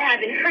Jeff. I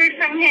haven't heard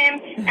from him,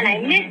 and I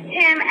missed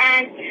him,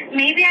 and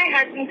maybe I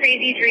had some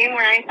crazy dream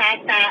where I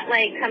thought that,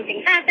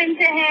 something happened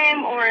to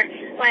him, or,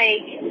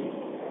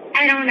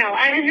 I don't know.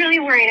 I was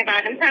really worried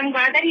about him, so I'm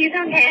glad that he's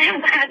okay.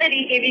 I'm glad that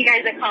he gave you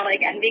guys a call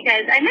again,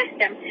 because I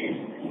missed him.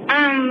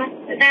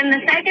 Then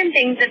the second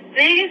thing, the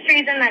biggest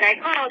reason that I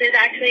called is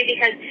actually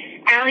because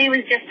Allie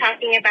was just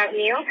talking about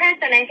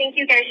Neopets, and I think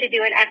you guys should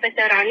do an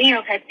episode on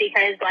Neopets,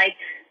 because,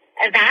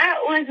 that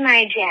was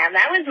my jam.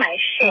 That was my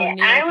shit.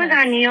 I was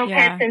on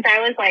Neopets since I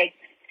was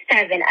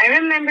 7. I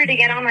remember to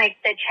get on, like,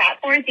 the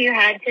chat boards, you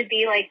had to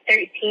be, like,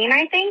 13,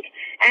 I think.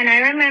 And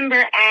I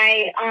remember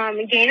I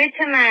gave it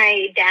to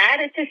my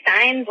dad to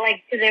sign,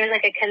 like, because there was,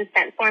 like, a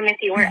consent form if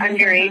you were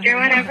underage or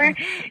whatever.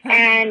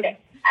 And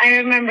I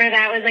remember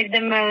that was, like, the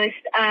most,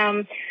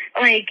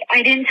 like,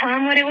 I didn't tell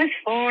him what it was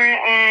for,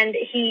 and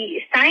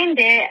he signed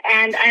it,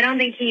 and I don't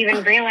think he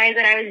even realized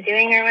what I was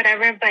doing or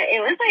whatever, but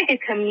it was, like, a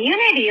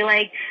community.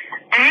 Like,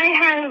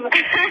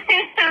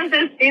 it sounds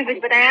so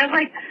stupid, but I have,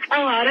 like, a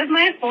lot of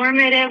my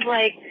formative,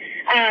 like,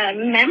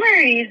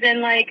 memories and,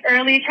 like,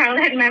 early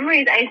childhood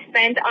memories I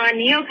spent on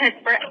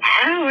Neopets for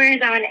hours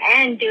on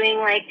end doing,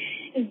 like,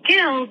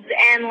 guilds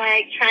and,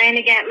 like, trying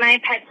to get my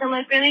pet to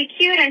look really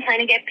cute and trying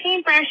to get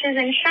paintbrushes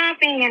and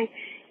shopping. And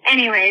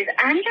anyways,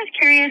 I'm just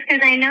curious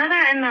because I know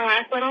that in the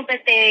last little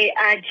bit they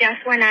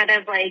just went out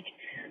of, like,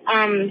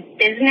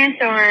 business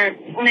or,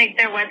 like,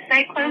 their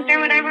website closed or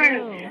whatever.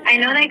 And I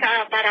know they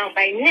got bought out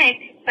by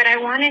Nick, but I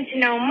wanted to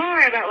know more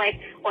about, like,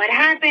 what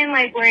happened,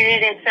 like, where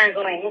did it start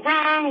going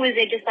wrong? Was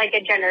it just, like, a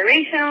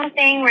generational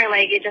thing where,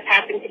 like, it just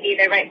happened to be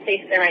the right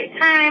place at the right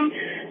time?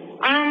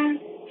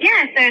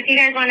 Yeah, so if you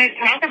guys want to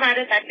talk about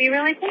it, that'd be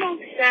really cool.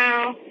 So,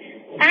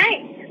 all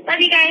right.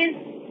 Love you guys.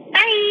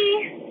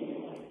 Bye.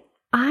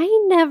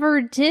 I never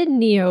did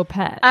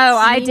Neopets. Oh,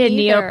 I did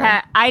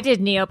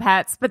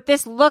Neopets, but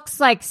this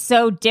looks like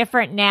so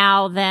different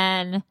now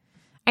than,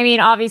 I mean,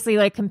 obviously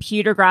like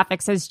computer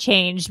graphics has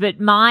changed, but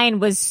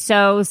mine was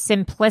so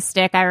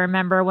simplistic. I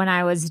remember when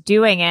I was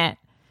doing it.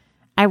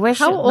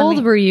 How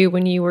old were you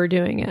when you were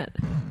doing it?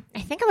 I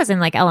think I was in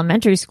like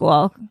elementary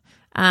school.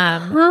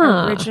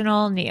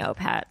 Original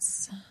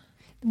Neopets.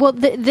 Well,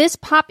 this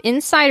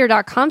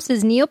popinsider.com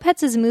says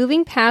Neopets is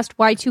moving past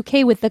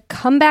Y2K with the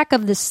comeback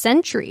of the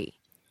century.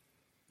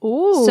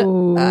 Ooh.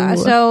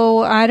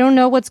 So I don't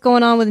know what's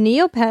going on with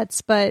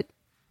Neopets, but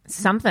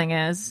something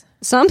is.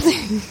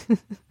 Something.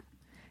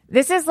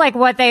 This is like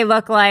what they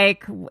look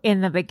like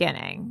in the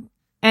beginning.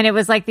 And it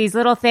was like these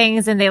little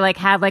things and they like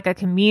had like a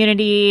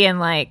community and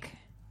like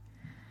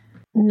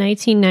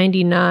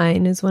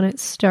 1999 is when it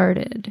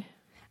started.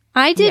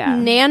 I did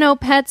nano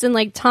pets and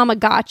like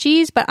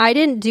Tamagotchis, but I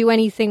didn't do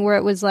anything where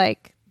it was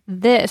like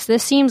this.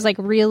 This seems like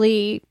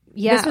really,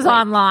 This was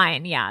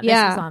online. Yeah. This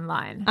was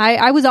online.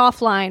 I was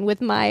offline with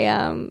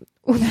my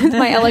with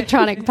my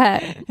electronic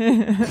pet.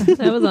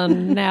 That was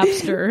on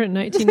Napster in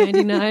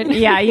 1999.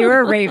 Yeah, you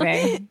were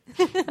raving.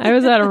 I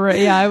was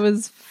I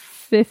was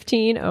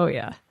 15. Oh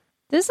yeah.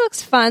 This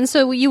looks fun.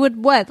 So you would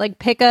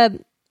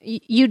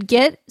you'd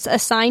get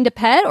assigned a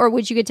pet, or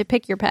would you get to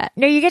pick your pet?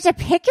 No, you get to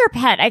pick your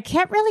pet. I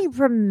can't really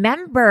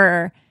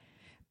remember,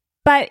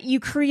 but you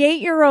create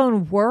your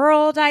own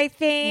world, I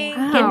think.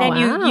 Wow, and then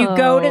you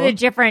go to the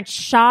different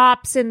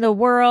shops in the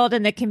world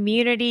and the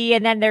community.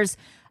 And then there's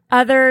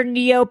other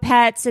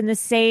Neopets in the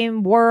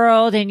same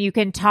world and you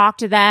can talk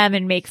to them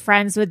and make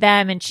friends with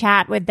them and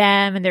chat with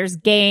them. And there's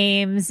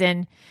games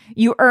and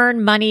you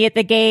earn money at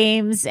the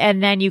games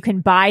and then you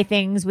can buy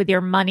things with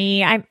your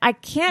money. I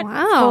can't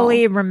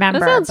fully remember,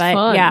 that sounds but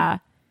fun.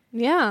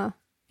 yeah,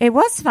 it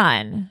was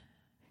fun.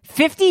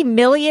 50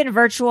 million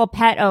virtual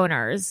pet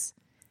owners.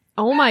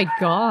 Oh my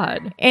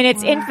God. In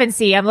its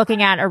infancy, I'm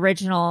looking at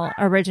original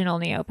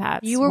Neopets.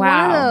 You were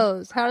one of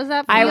those. How does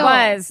that feel?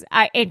 I was.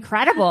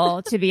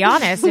 Incredible, to be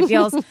honest. It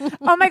feels,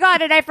 oh my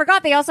God. And I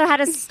forgot they also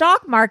had a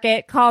stock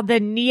market called the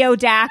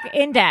NeoDAC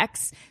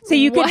Index. So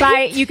you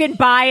can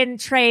buy and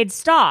trade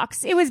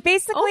stocks. It was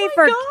basically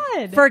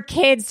for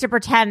kids to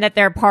pretend that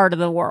they're part of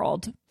the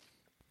world.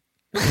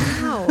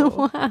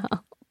 Wow. Wow.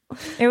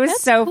 It was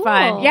so cool.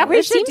 fun. Yeah,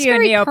 we should do a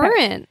Neopet.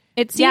 Current.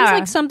 It seems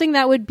like something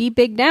that would be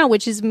big now,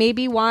 which is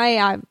maybe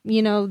why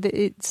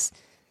it's.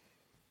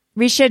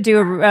 We should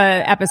do a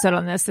episode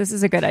on this. This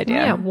is a good idea.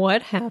 Yeah,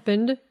 what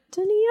happened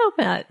to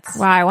Neopets?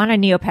 Wow, I want a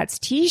Neopets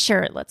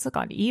t-shirt. Let's look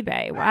on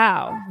eBay.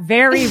 Wow,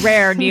 very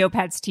rare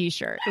Neopets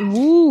t-shirt.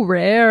 Ooh,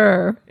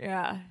 rare.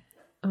 Yeah.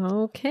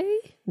 Okay,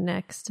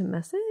 next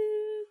message.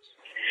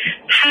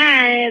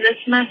 Hi, this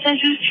message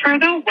is for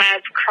the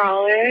web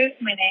crawlers.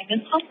 My name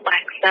is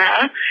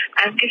Alexa.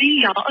 I'm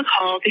giving y'all a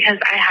call because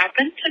I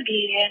happen to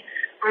be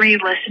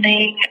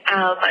re-listening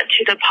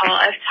to the Paul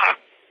F.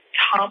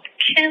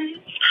 Tompkins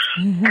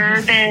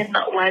Urban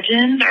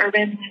Legend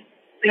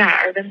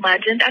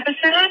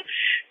episode.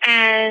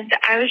 And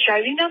I was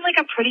driving down like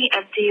a pretty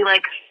empty,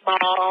 like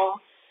small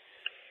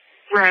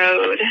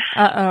road.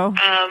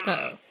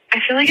 I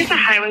feel like it's a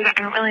highway, but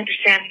I don't really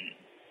understand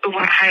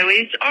what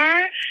highways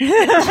are.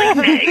 It was like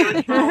big. It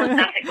was small and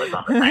nothing was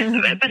on the sides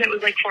of it, but it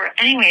was like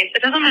anyways,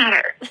 it doesn't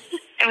matter.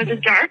 It was a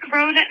dark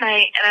road at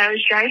night and I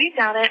was driving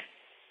down it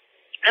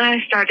and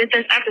I started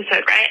this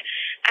episode, right?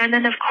 And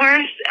then of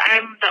course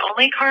I'm the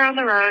only car on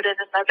the road and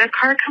another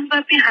car comes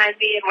up behind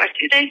me and what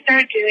do they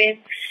start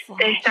doing?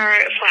 They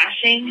start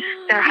flashing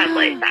their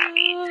headlights at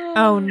me.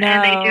 Oh no.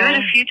 And they do it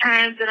a few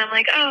times and I'm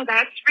like, oh,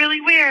 that's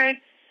really weird.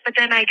 But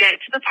then I get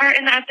to the part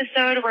in the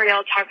episode where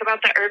y'all talk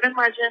about the urban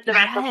legend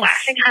about the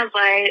flashing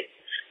headlights,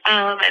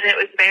 And it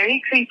was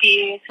very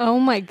creepy. Oh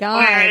my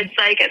God. Where it's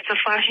like, if the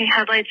flashing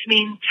headlights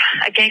means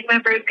a gang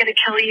member is going to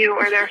kill you,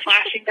 or they're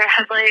flashing their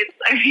headlights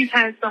every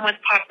time someone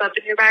pops up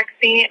in your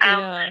backseat.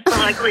 So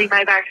luckily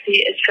my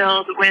backseat is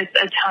filled with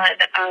a ton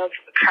of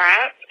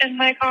crap in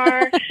my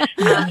car,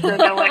 so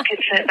no one could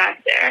fit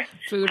back there.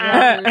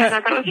 I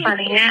thought that was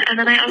funny. And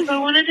then I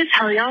also wanted to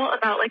tell y'all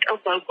about like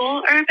a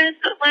local urban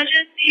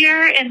legend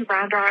here in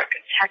Round Rock,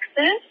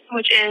 Texas,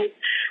 which is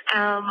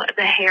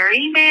the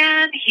Hairy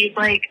Man. He's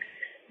like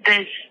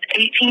this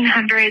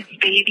 1800s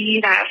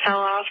baby that fell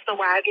off the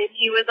wagon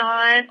he was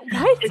on.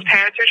 What? His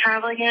parents were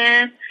traveling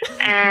in,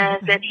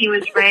 and then he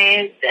was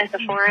raised in the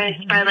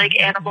forest by like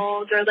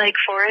animals or like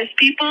forest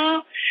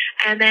people,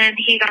 and then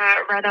he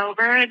got run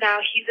over, and now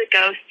he's a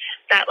ghost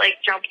that like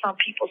jumps on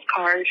people's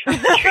cars from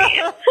the trees.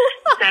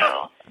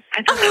 So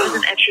I thought that was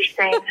an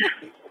interesting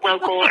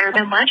local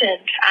urban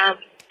legend.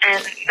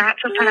 And not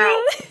to put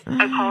out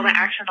a call to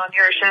action on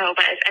your show,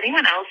 but if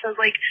anyone else has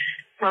like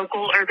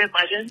local urban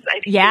legends, I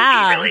think it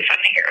would be really fun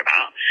to hear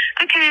about.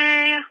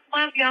 Okay,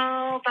 love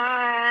y'all.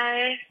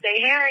 Bye.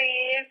 Stay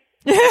hairy.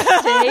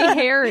 Stay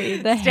hairy.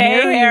 The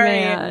hairy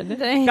man.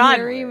 The God,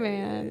 hairy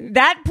man.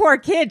 That poor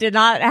kid did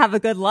not have a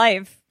good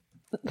life.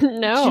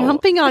 No.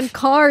 Jumping on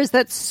cars,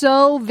 that's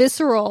so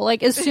visceral.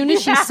 Like, as soon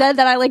as she said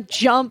that, I like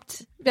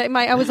jumped.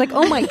 I was like,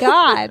 oh my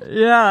God.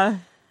 Yeah.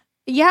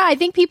 Yeah, I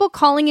think people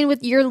calling in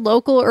with your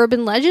local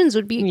urban legends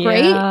would be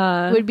great.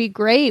 Would be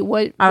great.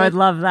 I would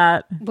love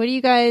that. What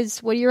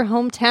are your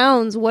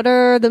hometowns? What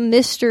are the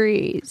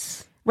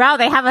mysteries? Wow,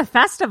 they have a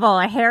festival,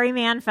 a Hairy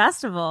Man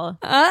festival.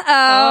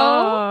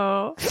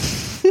 Oh.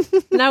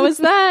 Now, is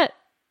that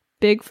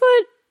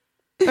Bigfoot?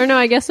 Or no,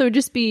 I guess it would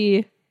just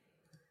be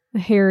a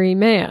hairy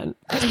man.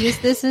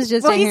 This is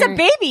just well, he's a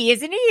baby,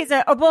 isn't he?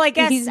 I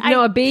guess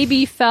a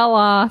baby fell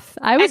off.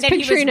 I was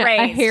picturing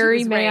a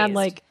hairy man raised.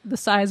 like the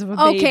size of a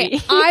baby. Okay,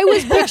 I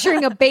was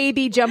picturing a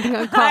baby jumping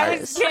on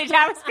cars.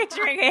 I was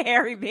picturing a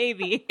hairy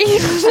baby.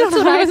 That's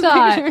what I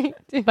thought.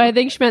 But I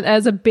think she meant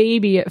as a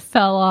baby it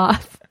fell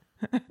off.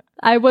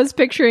 I was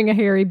picturing a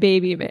hairy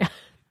baby man.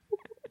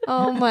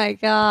 Oh my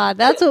God.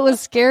 That's what was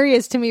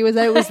scariest to me, was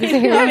that it was this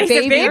hairy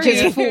baby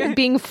just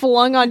being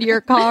flung onto your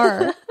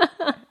car.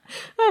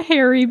 A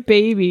hairy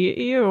baby.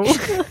 Ew.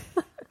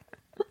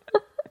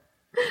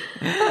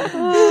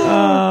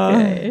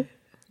 Okay.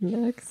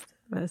 Next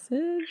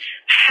message.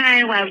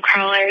 Hi, web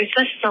crawlers.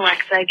 This is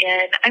Alexa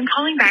again. I'm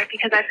calling back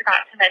because I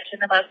forgot to mention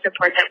the most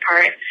important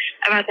part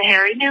about the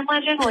Hairy Man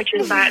legend, which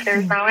is that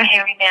there's now a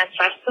Hairy Man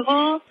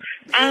festival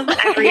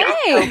every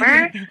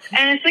October.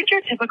 And it's like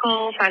your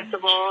typical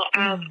festival,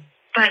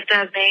 but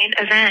the main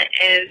event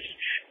is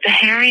the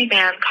Hairy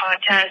Man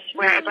contest,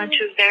 where a bunch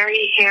of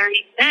very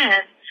hairy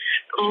men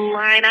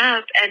line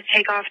up and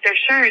take off their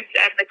shirts,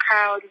 and the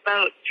crowd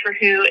votes for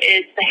who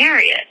is the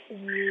hairiest.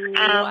 So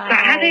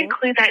I had to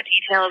include that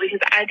detail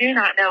because I do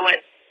not know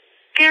what's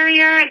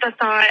scarier, the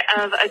thought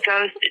of a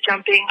ghost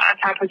jumping on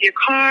top of your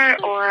car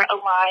or a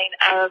line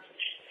of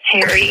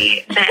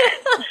hairy men.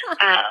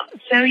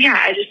 So yeah,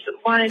 I just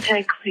wanted to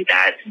include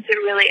that since it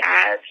really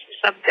adds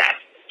some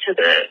depth to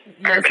the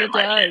urban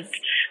legend.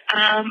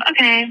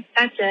 Okay,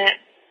 that's it.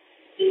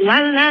 La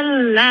la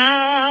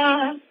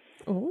la.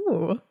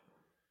 Ooh.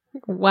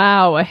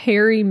 Wow, a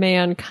hairy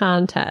man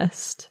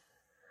contest.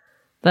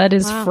 That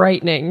is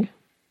frightening.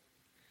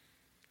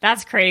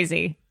 That's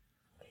crazy.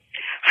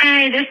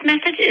 Hi, this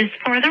message is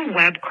for the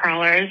web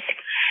crawlers.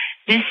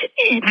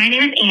 My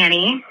name is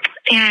Annie,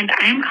 and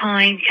I'm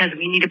calling because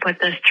we need to put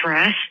this to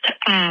rest.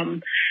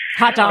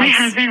 Hot dogs. My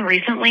husband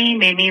recently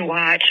made me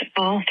watch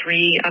all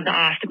 3 of the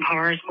Austin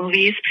Powers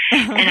movies,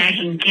 and I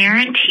can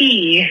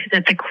guarantee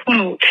that the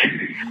quote,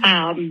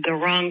 the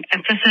wrong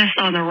emphasis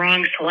on the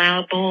wrong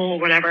syllable,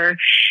 whatever,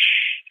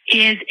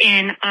 is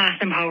in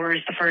Austin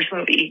Powers, the first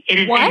movie. It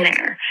is in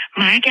there.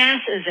 My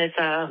guess is it's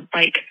a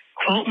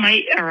quote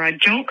or a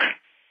joke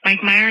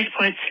Mike Myers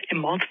puts in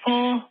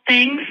multiple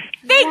things.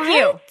 Thank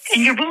you.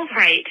 And you're both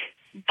right.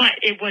 But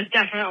it was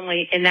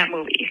definitely in that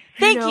movie.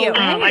 Thank you.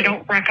 I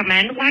don't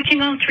recommend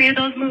watching all 3 of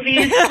those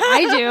movies.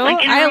 I do.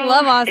 I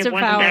love Austin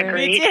Powers. That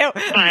great, Me too.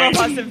 But love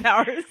Austin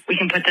Powers. We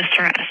can put this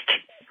to rest.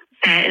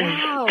 That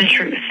is the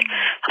truth.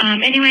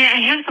 Anyway,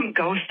 I have some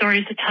ghost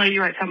stories to tell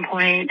you at some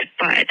point,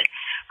 but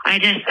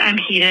I'm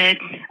heated.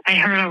 I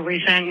heard a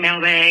recent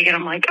mailbag, and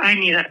I'm like,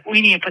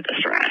 we need to put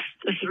this to rest.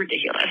 This is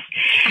ridiculous.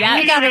 Yeah,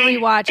 I gotta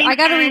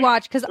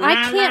rewatch because I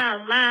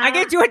can't. I'm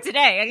gonna do it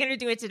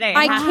today.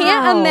 I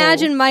can't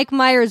imagine Mike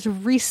Myers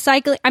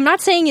recycling. I'm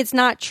not saying it's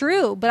not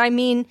true, but I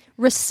mean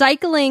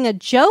recycling a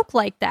joke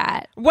like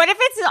that. What if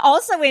it's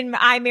also in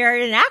I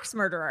Married an Axe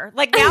Murderer?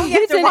 Like now you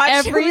have to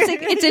watch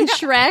it's in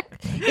Shrek.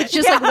 It's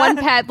just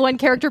like one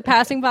character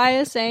passing by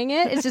us saying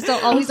it. It's just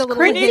always a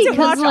little. We need to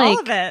watch all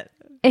of it.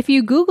 If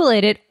you Google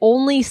it, it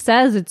only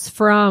says it's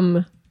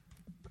from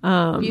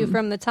View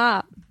from the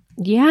Top.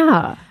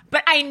 Yeah.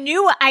 But I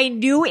knew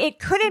it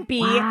couldn't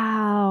be.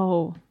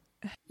 Wow.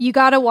 You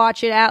got to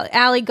watch it,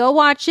 Allie. Go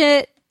watch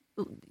it.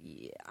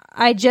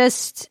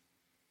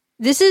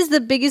 This is the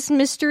biggest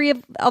mystery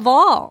of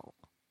all.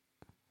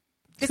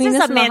 This between is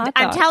this and the Amanda. hot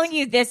I'm dogs. telling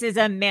you, this is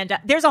Amanda.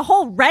 There's a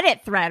whole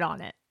Reddit thread on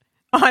it.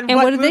 On And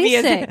what did movie they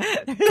is say?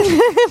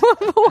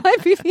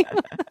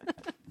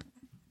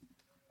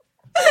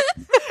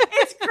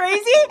 It's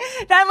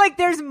crazy that like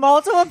there's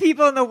multiple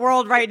people in the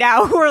world right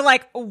now who are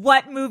like,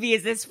 what movie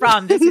is this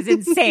from? This is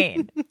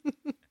insane.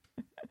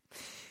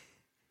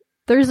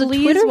 There's a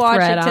Please Twitter watch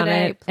thread it on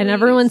today, it, and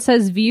everyone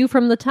says view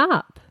from the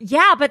top.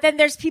 Yeah, but then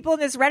there's people in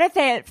this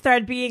Reddit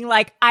thread being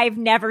like, I've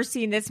never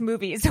seen this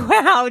movie, so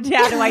how do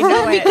I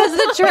know it? Because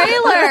the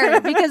trailer.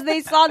 Because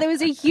they saw there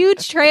was a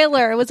huge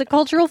trailer. It was a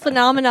cultural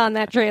phenomenon,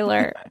 that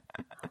trailer.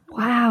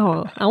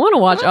 Wow. I want to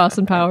watch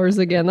Austin Powers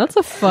again. That's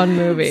a fun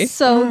movie.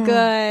 So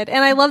good.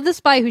 And I love The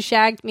Spy Who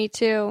Shagged Me,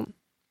 too.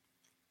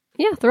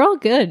 Yeah, they're all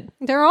good.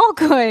 They're all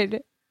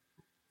good.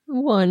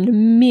 $1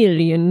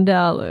 million.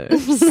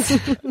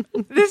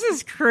 This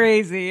is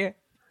crazy.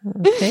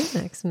 Okay,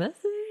 next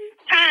message.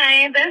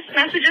 Hi, this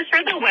message is for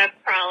the web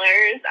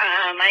crawlers.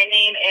 My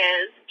name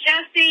is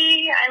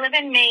Jessie. I live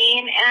in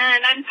Maine,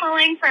 and I'm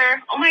calling for,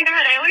 oh my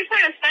God, I always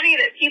find it funny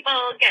that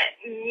people get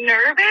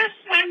nervous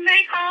when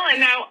they call,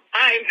 and now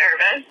I'm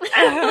nervous.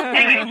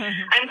 Anyway,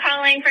 I'm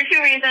calling for two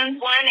reasons.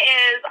 One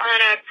is on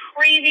a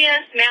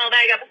previous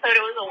mailbag episode,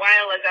 it was a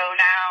while ago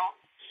now,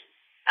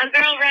 a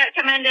girl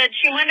recommended,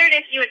 she wondered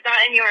if you had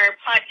gotten your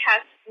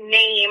podcast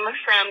name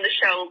from the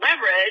show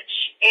Leverage,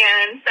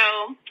 and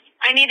so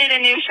I needed a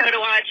new show to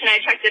watch, and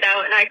I checked it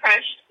out, and I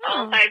crushed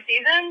all 5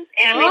 seasons,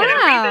 and we did a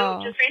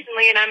reboot just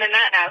recently, and I'm in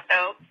that now, so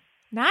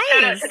nice.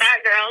 Shout out to that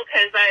girl,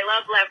 because I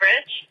love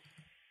Leverage.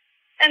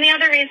 And the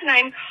other reason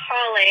I'm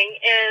calling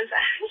is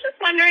I was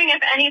just wondering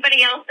if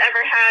anybody else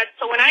ever had,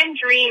 so when I'm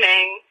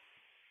dreaming,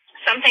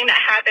 something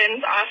that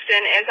happens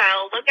often is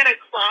I'll look at a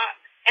clock,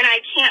 and I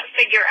can't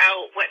figure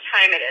out what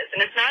time it is.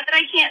 And it's not that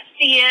I can't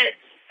see it,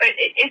 but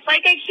it's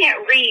like I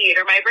can't read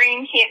or my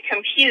brain can't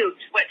compute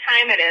what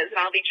time it is. And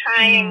I'll be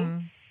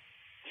trying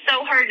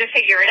so hard to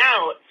figure it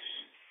out.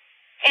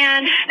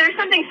 And there's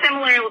something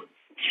similar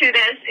to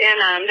this in,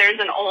 there's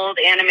an old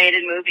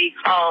animated movie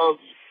called,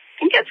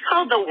 I think it's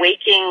called The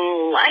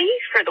Waking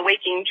Life or The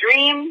Waking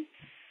Dream,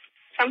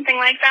 something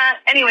like that.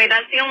 Anyway,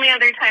 that's the only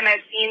other time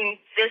I've seen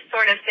this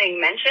sort of thing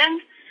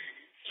mentioned.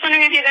 Just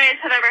wondering if you guys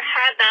have ever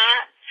had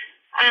that.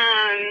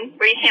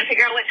 Where you can't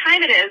figure out what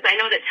time it is. I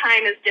know that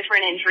time is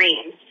different in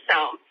dreams.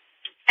 So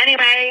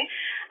anyway,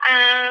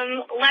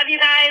 love you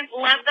guys.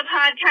 Love the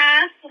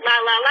podcast. La,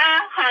 la,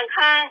 la. Honk,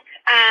 honk.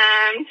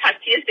 Talk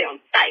to you soon.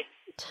 Bye.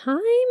 Time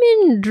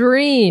in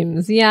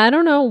dreams. Yeah, I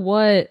don't know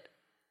what.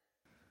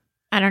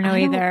 I don't know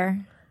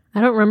either.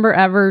 I don't remember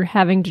ever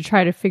having to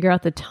try to figure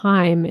out the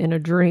time in a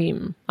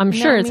dream. I'm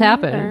sure it's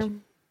happened. Either.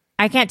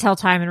 I can't tell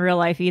time in real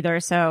life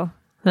either, so.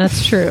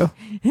 That's true.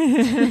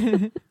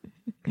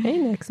 Okay,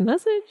 next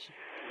message.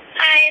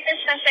 Hi,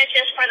 this message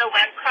is for the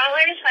web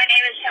crawlers. My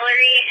name is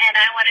Hillary, and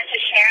I wanted to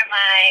share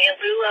my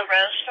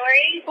LuLaRoe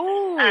story.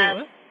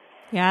 Oh,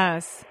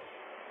 yes.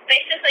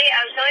 Basically, I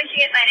was going to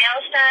get my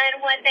nails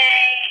done one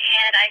day,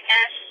 and I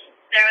guess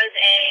there was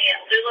a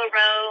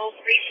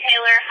LuLaRoe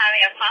retailer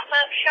having a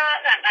pop-up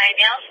shop at my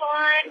nail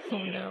salon.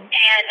 Oh, no.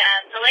 And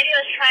the lady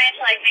was trying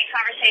to, make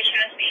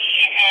conversation with me,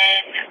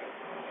 and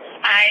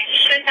I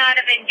should not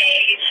have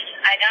engaged.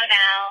 I know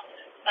now.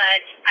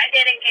 But I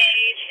did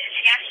engage, and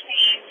she asked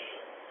me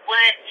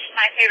what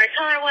my favorite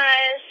color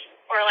was,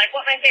 or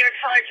what my favorite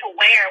color to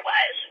wear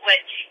was,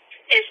 which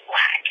is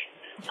black.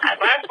 I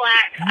love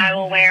black. I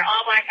will wear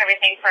all black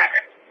everything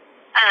forever.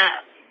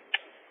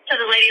 So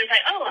the lady was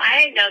like, oh,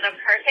 I know the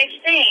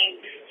perfect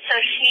thing. So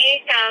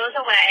she goes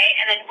away,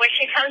 and then when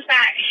she comes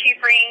back, she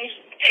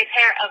brings a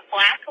pair of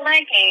black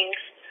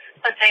leggings,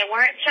 but they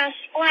weren't just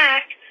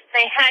black.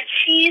 They had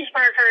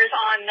cheeseburgers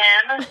on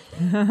them.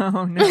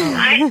 Oh, no.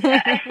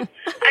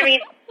 I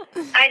mean,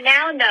 I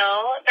now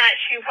know that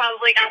she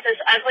probably got this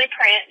ugly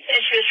print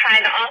and she was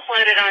trying to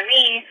offload it on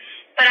me.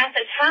 But at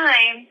the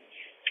time,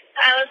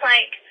 I was,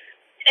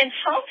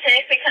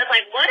 insulted because,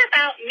 what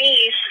about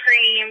me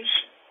screams,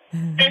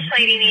 this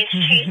lady needs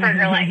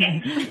cheeseburger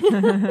leggings.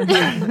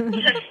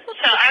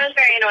 So I was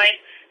very annoyed.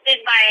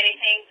 Didn't buy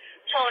anything.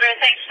 Told her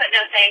thanks, but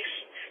no thanks.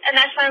 And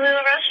that's my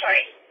LuLaRoe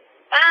story.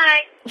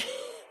 Bye.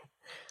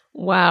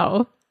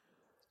 Wow.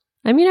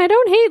 I mean, I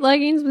don't hate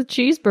leggings with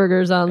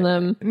cheeseburgers on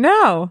them.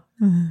 No.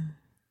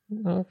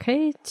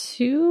 Okay,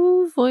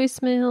 2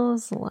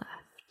 voicemails left.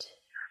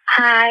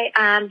 Hi,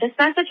 this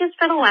message is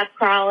for the web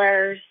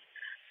crawlers.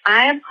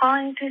 I am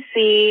calling to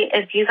see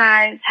if you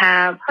guys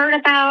have heard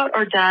about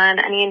or done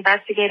any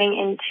investigating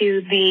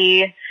into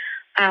the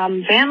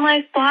van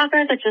life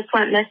blogger that just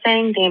went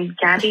missing named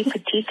Gabby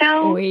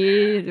Petito.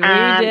 We did.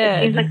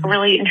 It seems like a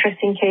really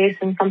interesting case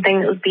and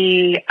something that would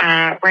be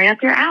right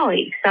up your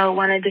alley. So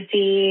wanted to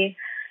see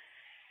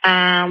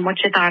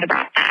what you thought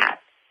about that.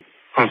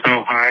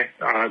 Also, hi,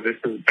 this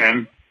is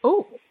Ben.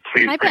 Oh,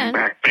 please hi, bring Ben.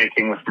 back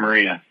Baking with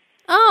Maria.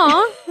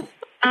 Oh,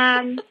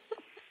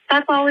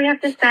 that's all we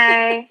have to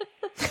say.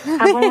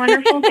 Have a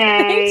wonderful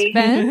day.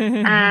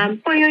 Thanks,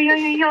 Ben.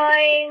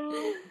 Boing,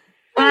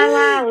 la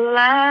la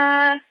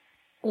la.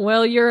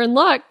 Well, you're in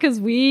luck because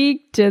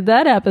we did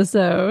that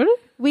episode.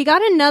 We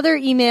got another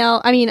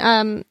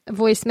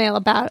voicemail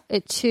about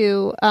it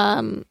too.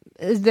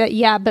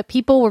 But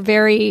people were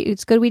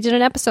it's good we did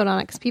an episode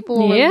on it because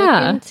people were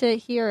looking to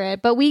hear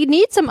it. But we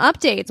need some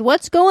updates.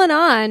 What's going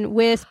on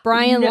with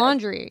Brian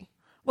Laundrie?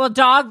 Well,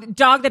 Dog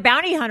the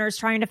Bounty Hunter is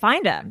trying to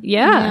find him.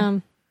 Yeah.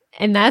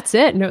 And that's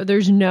it. No,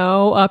 there's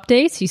no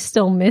updates. He's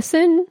still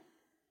missing.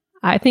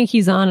 I think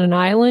he's on an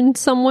island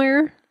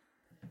somewhere.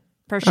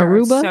 For sure.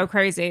 Aruba. It's so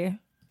crazy.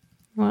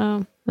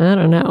 Wow. I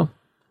don't know.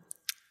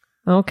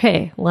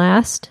 Okay.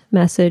 Last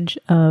message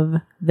of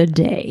the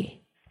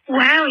day.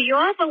 Wow, you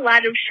all have a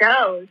lot of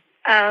shows.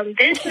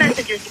 This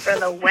message is for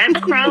the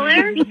web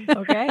crawlers.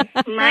 Okay.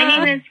 My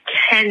name is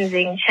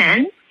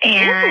Kensington,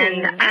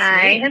 and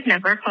I have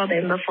never called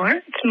in before.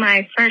 It's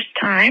my first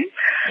time.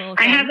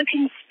 Okay. I have a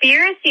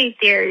conspiracy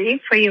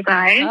theory for you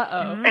guys.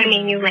 I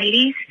mean, you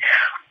ladies.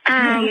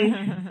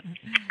 I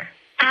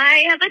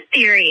have a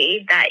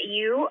theory that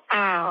you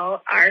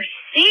all are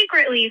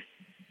secretly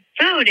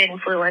food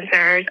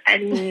influencers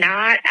and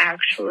not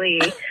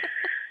actually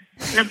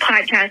the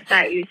podcast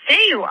that you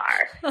say you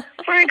are.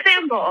 For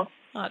example,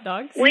 hot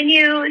dogs. When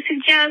you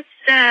suggest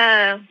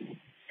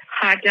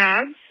hot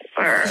dogs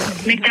or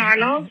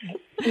McDonald's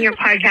in your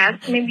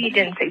podcast, maybe you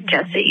didn't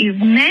suggest it, you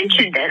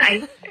mentioned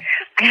it.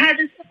 I had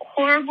this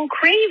horrible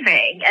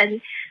craving,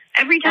 and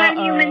every time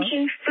you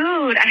mention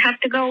food, I have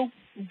to go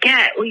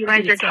get what you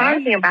guys are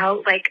talking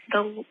about. Like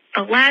the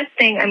last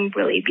thing, I'm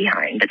really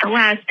behind, but the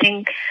last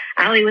thing,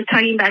 Allie was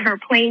talking about her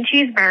plain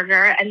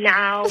cheeseburger, and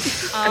now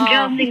I'm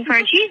jonesing for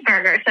a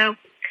cheeseburger. So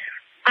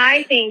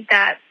I think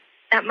that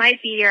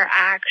might be your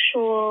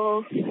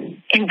actual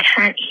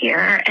intent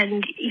here,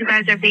 and you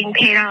guys are being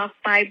paid off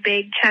by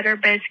big cheddar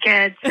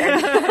biscuits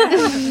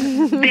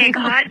and big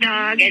hot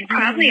dog, and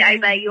probably I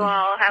bet you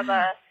all have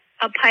a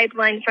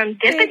pipeline from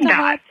Dippin'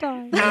 Dots.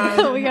 We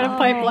got a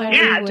pipeline.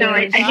 Yeah, so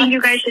I think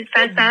you guys should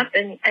fess up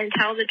and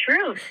tell the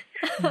truth.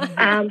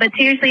 But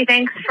seriously,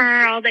 thanks for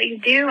all that you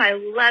do. I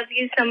love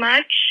you so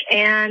much,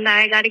 and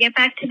I got to get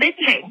back to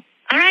binging.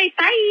 All right,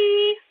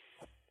 bye.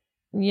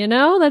 You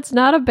know, that's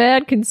not a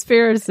bad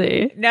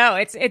conspiracy. No,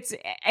 it's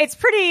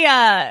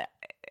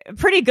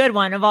pretty good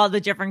one of all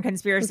the different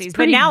conspiracies. It's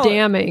pretty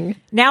damning.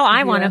 Now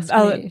I want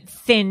a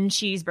thin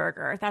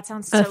cheeseburger. That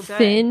sounds so good. A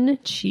thin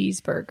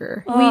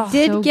cheeseburger. We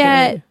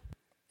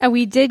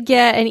did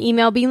get an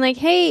email being like,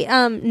 "Hey,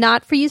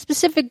 not for you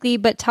specifically,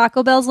 but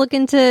Taco Bell's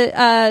looking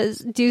to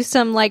do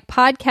some like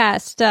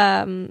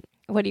podcast.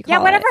 What do you call it?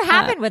 Yeah, whatever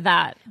happened with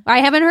that?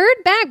 I haven't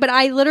heard back, but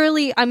I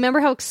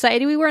remember how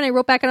excited we were, and I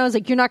wrote back and I was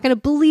like, "You're not going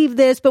to believe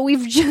this, but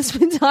we've just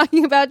been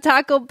talking about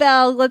Taco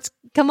Bell. Let's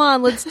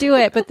do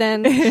it." But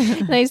then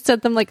I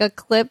sent them like a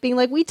clip being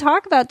like, "We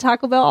talk about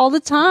Taco Bell all the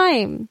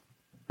time."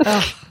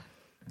 Ugh.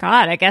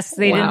 God, I guess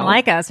they didn't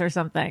like us or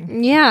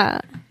something.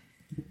 Yeah.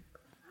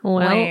 Well,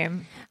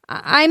 lame.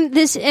 I'm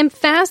this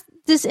emphasis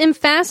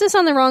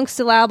on the wrong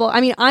syllable.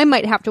 I mean, I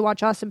might have to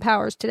watch Austin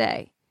Powers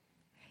today.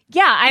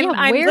 Yeah,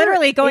 I'm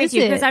literally going to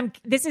because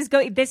this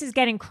is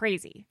getting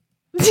crazy.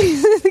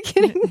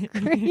 Getting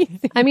crazy.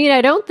 I mean,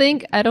 I don't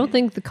think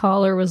the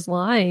caller was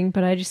lying,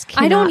 but I just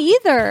can't. I don't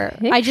either.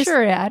 I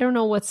don't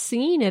know what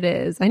scene it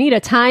is. I need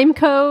a time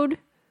code.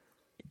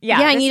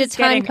 Yeah, I need a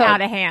time code. Out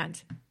of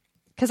hand.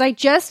 Because I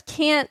just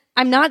can't.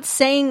 I'm not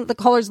saying the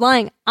caller's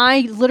lying.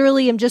 I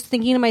literally am just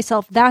thinking to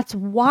myself, that's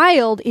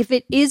wild. If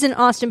it is in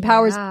Austin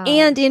Powers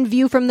and in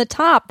View from the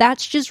Top,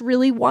 that's just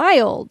really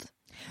wild.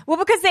 Well,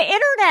 because the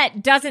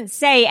internet doesn't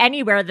say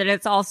anywhere that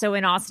it's also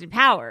in Austin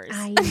Powers.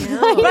 I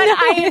know. But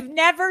I have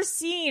never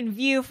seen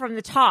View from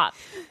the Top.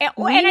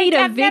 We need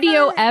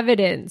video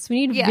evidence.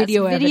 We need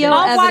video evidence.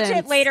 I'll watch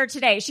it later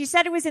today. She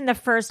said it was in the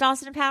first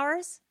Austin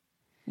Powers?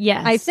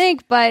 Yes. I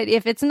think, but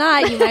if it's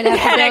not, you might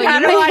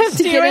have to watch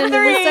 2 and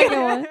 3. The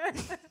second one.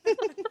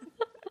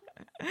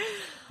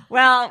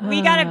 Well,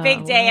 we got a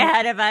big day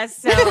ahead of us,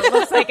 so it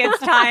looks like it's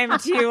time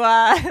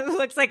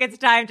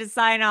to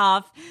sign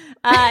off.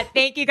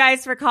 Thank you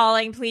guys for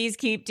calling. Please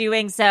keep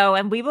doing so,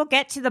 and we will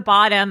get to the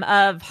bottom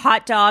of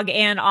hot dog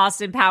and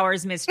Austin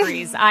Powers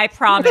mysteries. I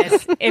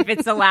promise. If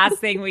it's the last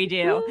thing we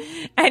do.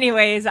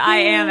 Anyways, I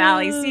am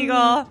Allie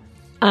Siegel.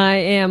 I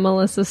am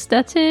Melissa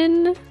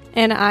Stettin,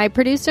 and I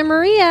producer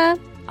Maria.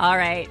 All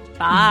right,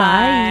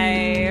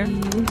 bye.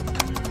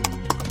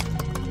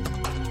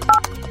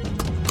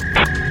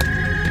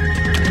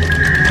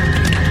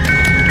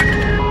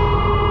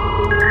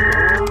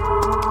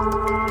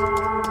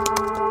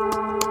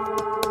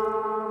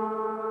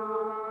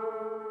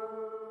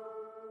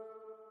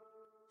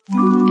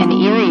 An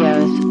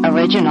Erios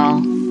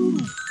original.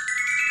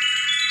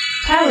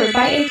 Powered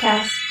by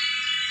Acast.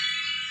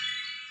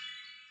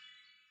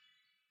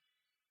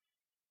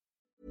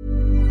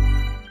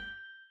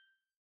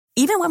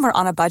 Even when we're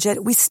on a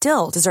budget, we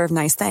still deserve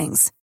nice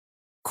things.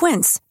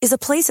 Quince is a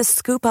place to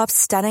scoop up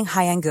stunning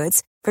high-end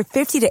goods for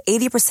 50 to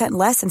 80%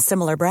 less than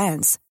similar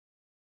brands.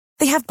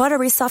 They have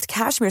buttery soft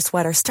cashmere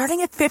sweaters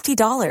starting at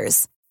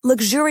 $50,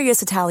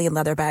 luxurious Italian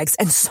leather bags,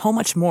 and so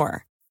much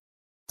more.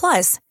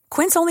 Plus,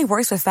 Quince only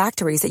works with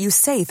factories that use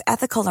safe,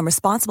 ethical, and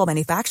responsible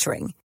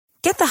manufacturing.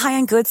 Get the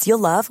high-end goods you'll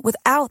love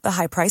without the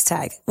high price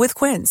tag with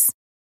Quince.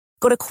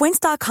 Go to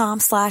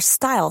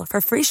quince.com/style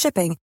for free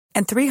shipping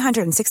and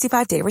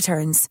 365-day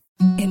returns.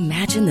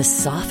 Imagine the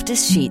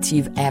softest sheets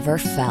you've ever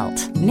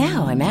felt.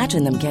 Now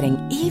imagine them getting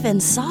even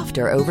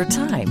softer over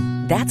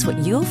time. That's what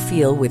you'll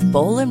feel with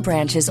Boll &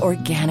 Branch's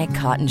organic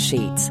cotton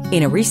sheets.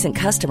 In a recent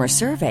customer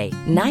survey,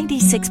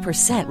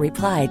 96%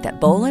 replied that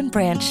Boll &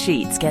 Branch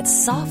sheets get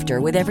softer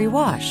with every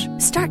wash.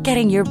 Start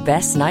getting your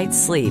best night's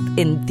sleep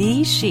in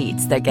these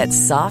sheets that get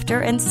softer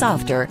and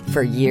softer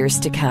for years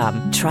to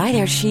come. Try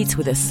their sheets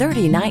with a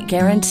 30-night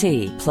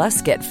guarantee.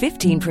 Plus, get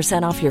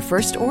 15% off your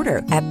first order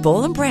at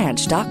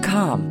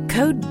bollandbranch.com.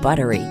 Code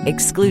BUTTERY.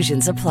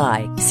 Exclusions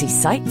apply. See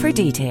site for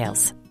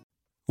details.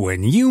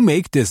 When you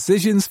make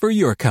decisions for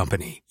your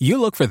company,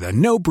 you look for the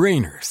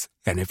no-brainers.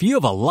 And if you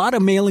have a lot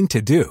of mailing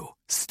to do,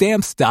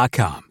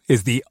 Stamps.com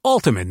is the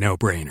ultimate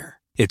no-brainer.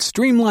 It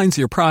streamlines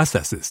your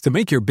processes to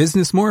make your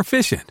business more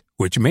efficient,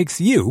 which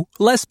makes you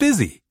less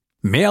busy.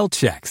 Mail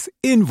checks,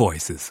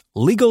 invoices,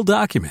 legal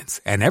documents,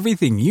 and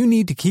everything you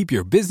need to keep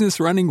your business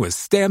running with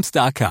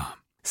Stamps.com.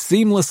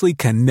 Seamlessly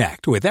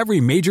connect with every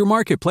major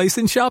marketplace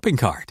and shopping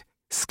cart.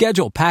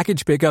 Schedule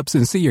package pickups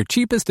and see your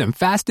cheapest and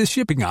fastest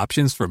shipping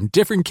options from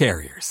different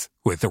carriers,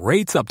 with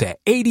rates up to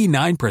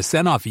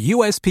 89% off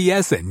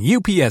USPS and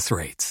UPS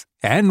rates.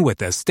 And with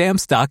the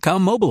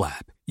Stamps.com mobile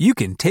app, you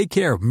can take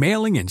care of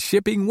mailing and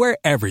shipping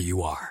wherever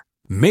you are.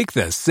 Make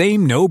the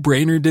same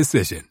no-brainer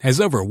decision as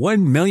over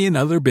 1 million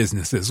other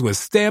businesses with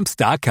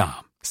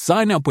Stamps.com.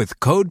 Sign up with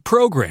code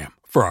PROGRAM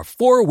for a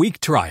 4-week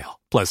trial,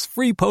 plus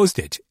free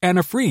postage and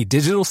a free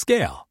digital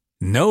scale.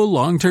 No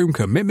long-term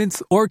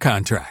commitments or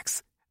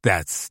contracts.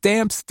 That's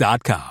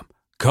Stamps.com.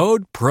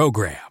 Code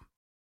PROGRAM.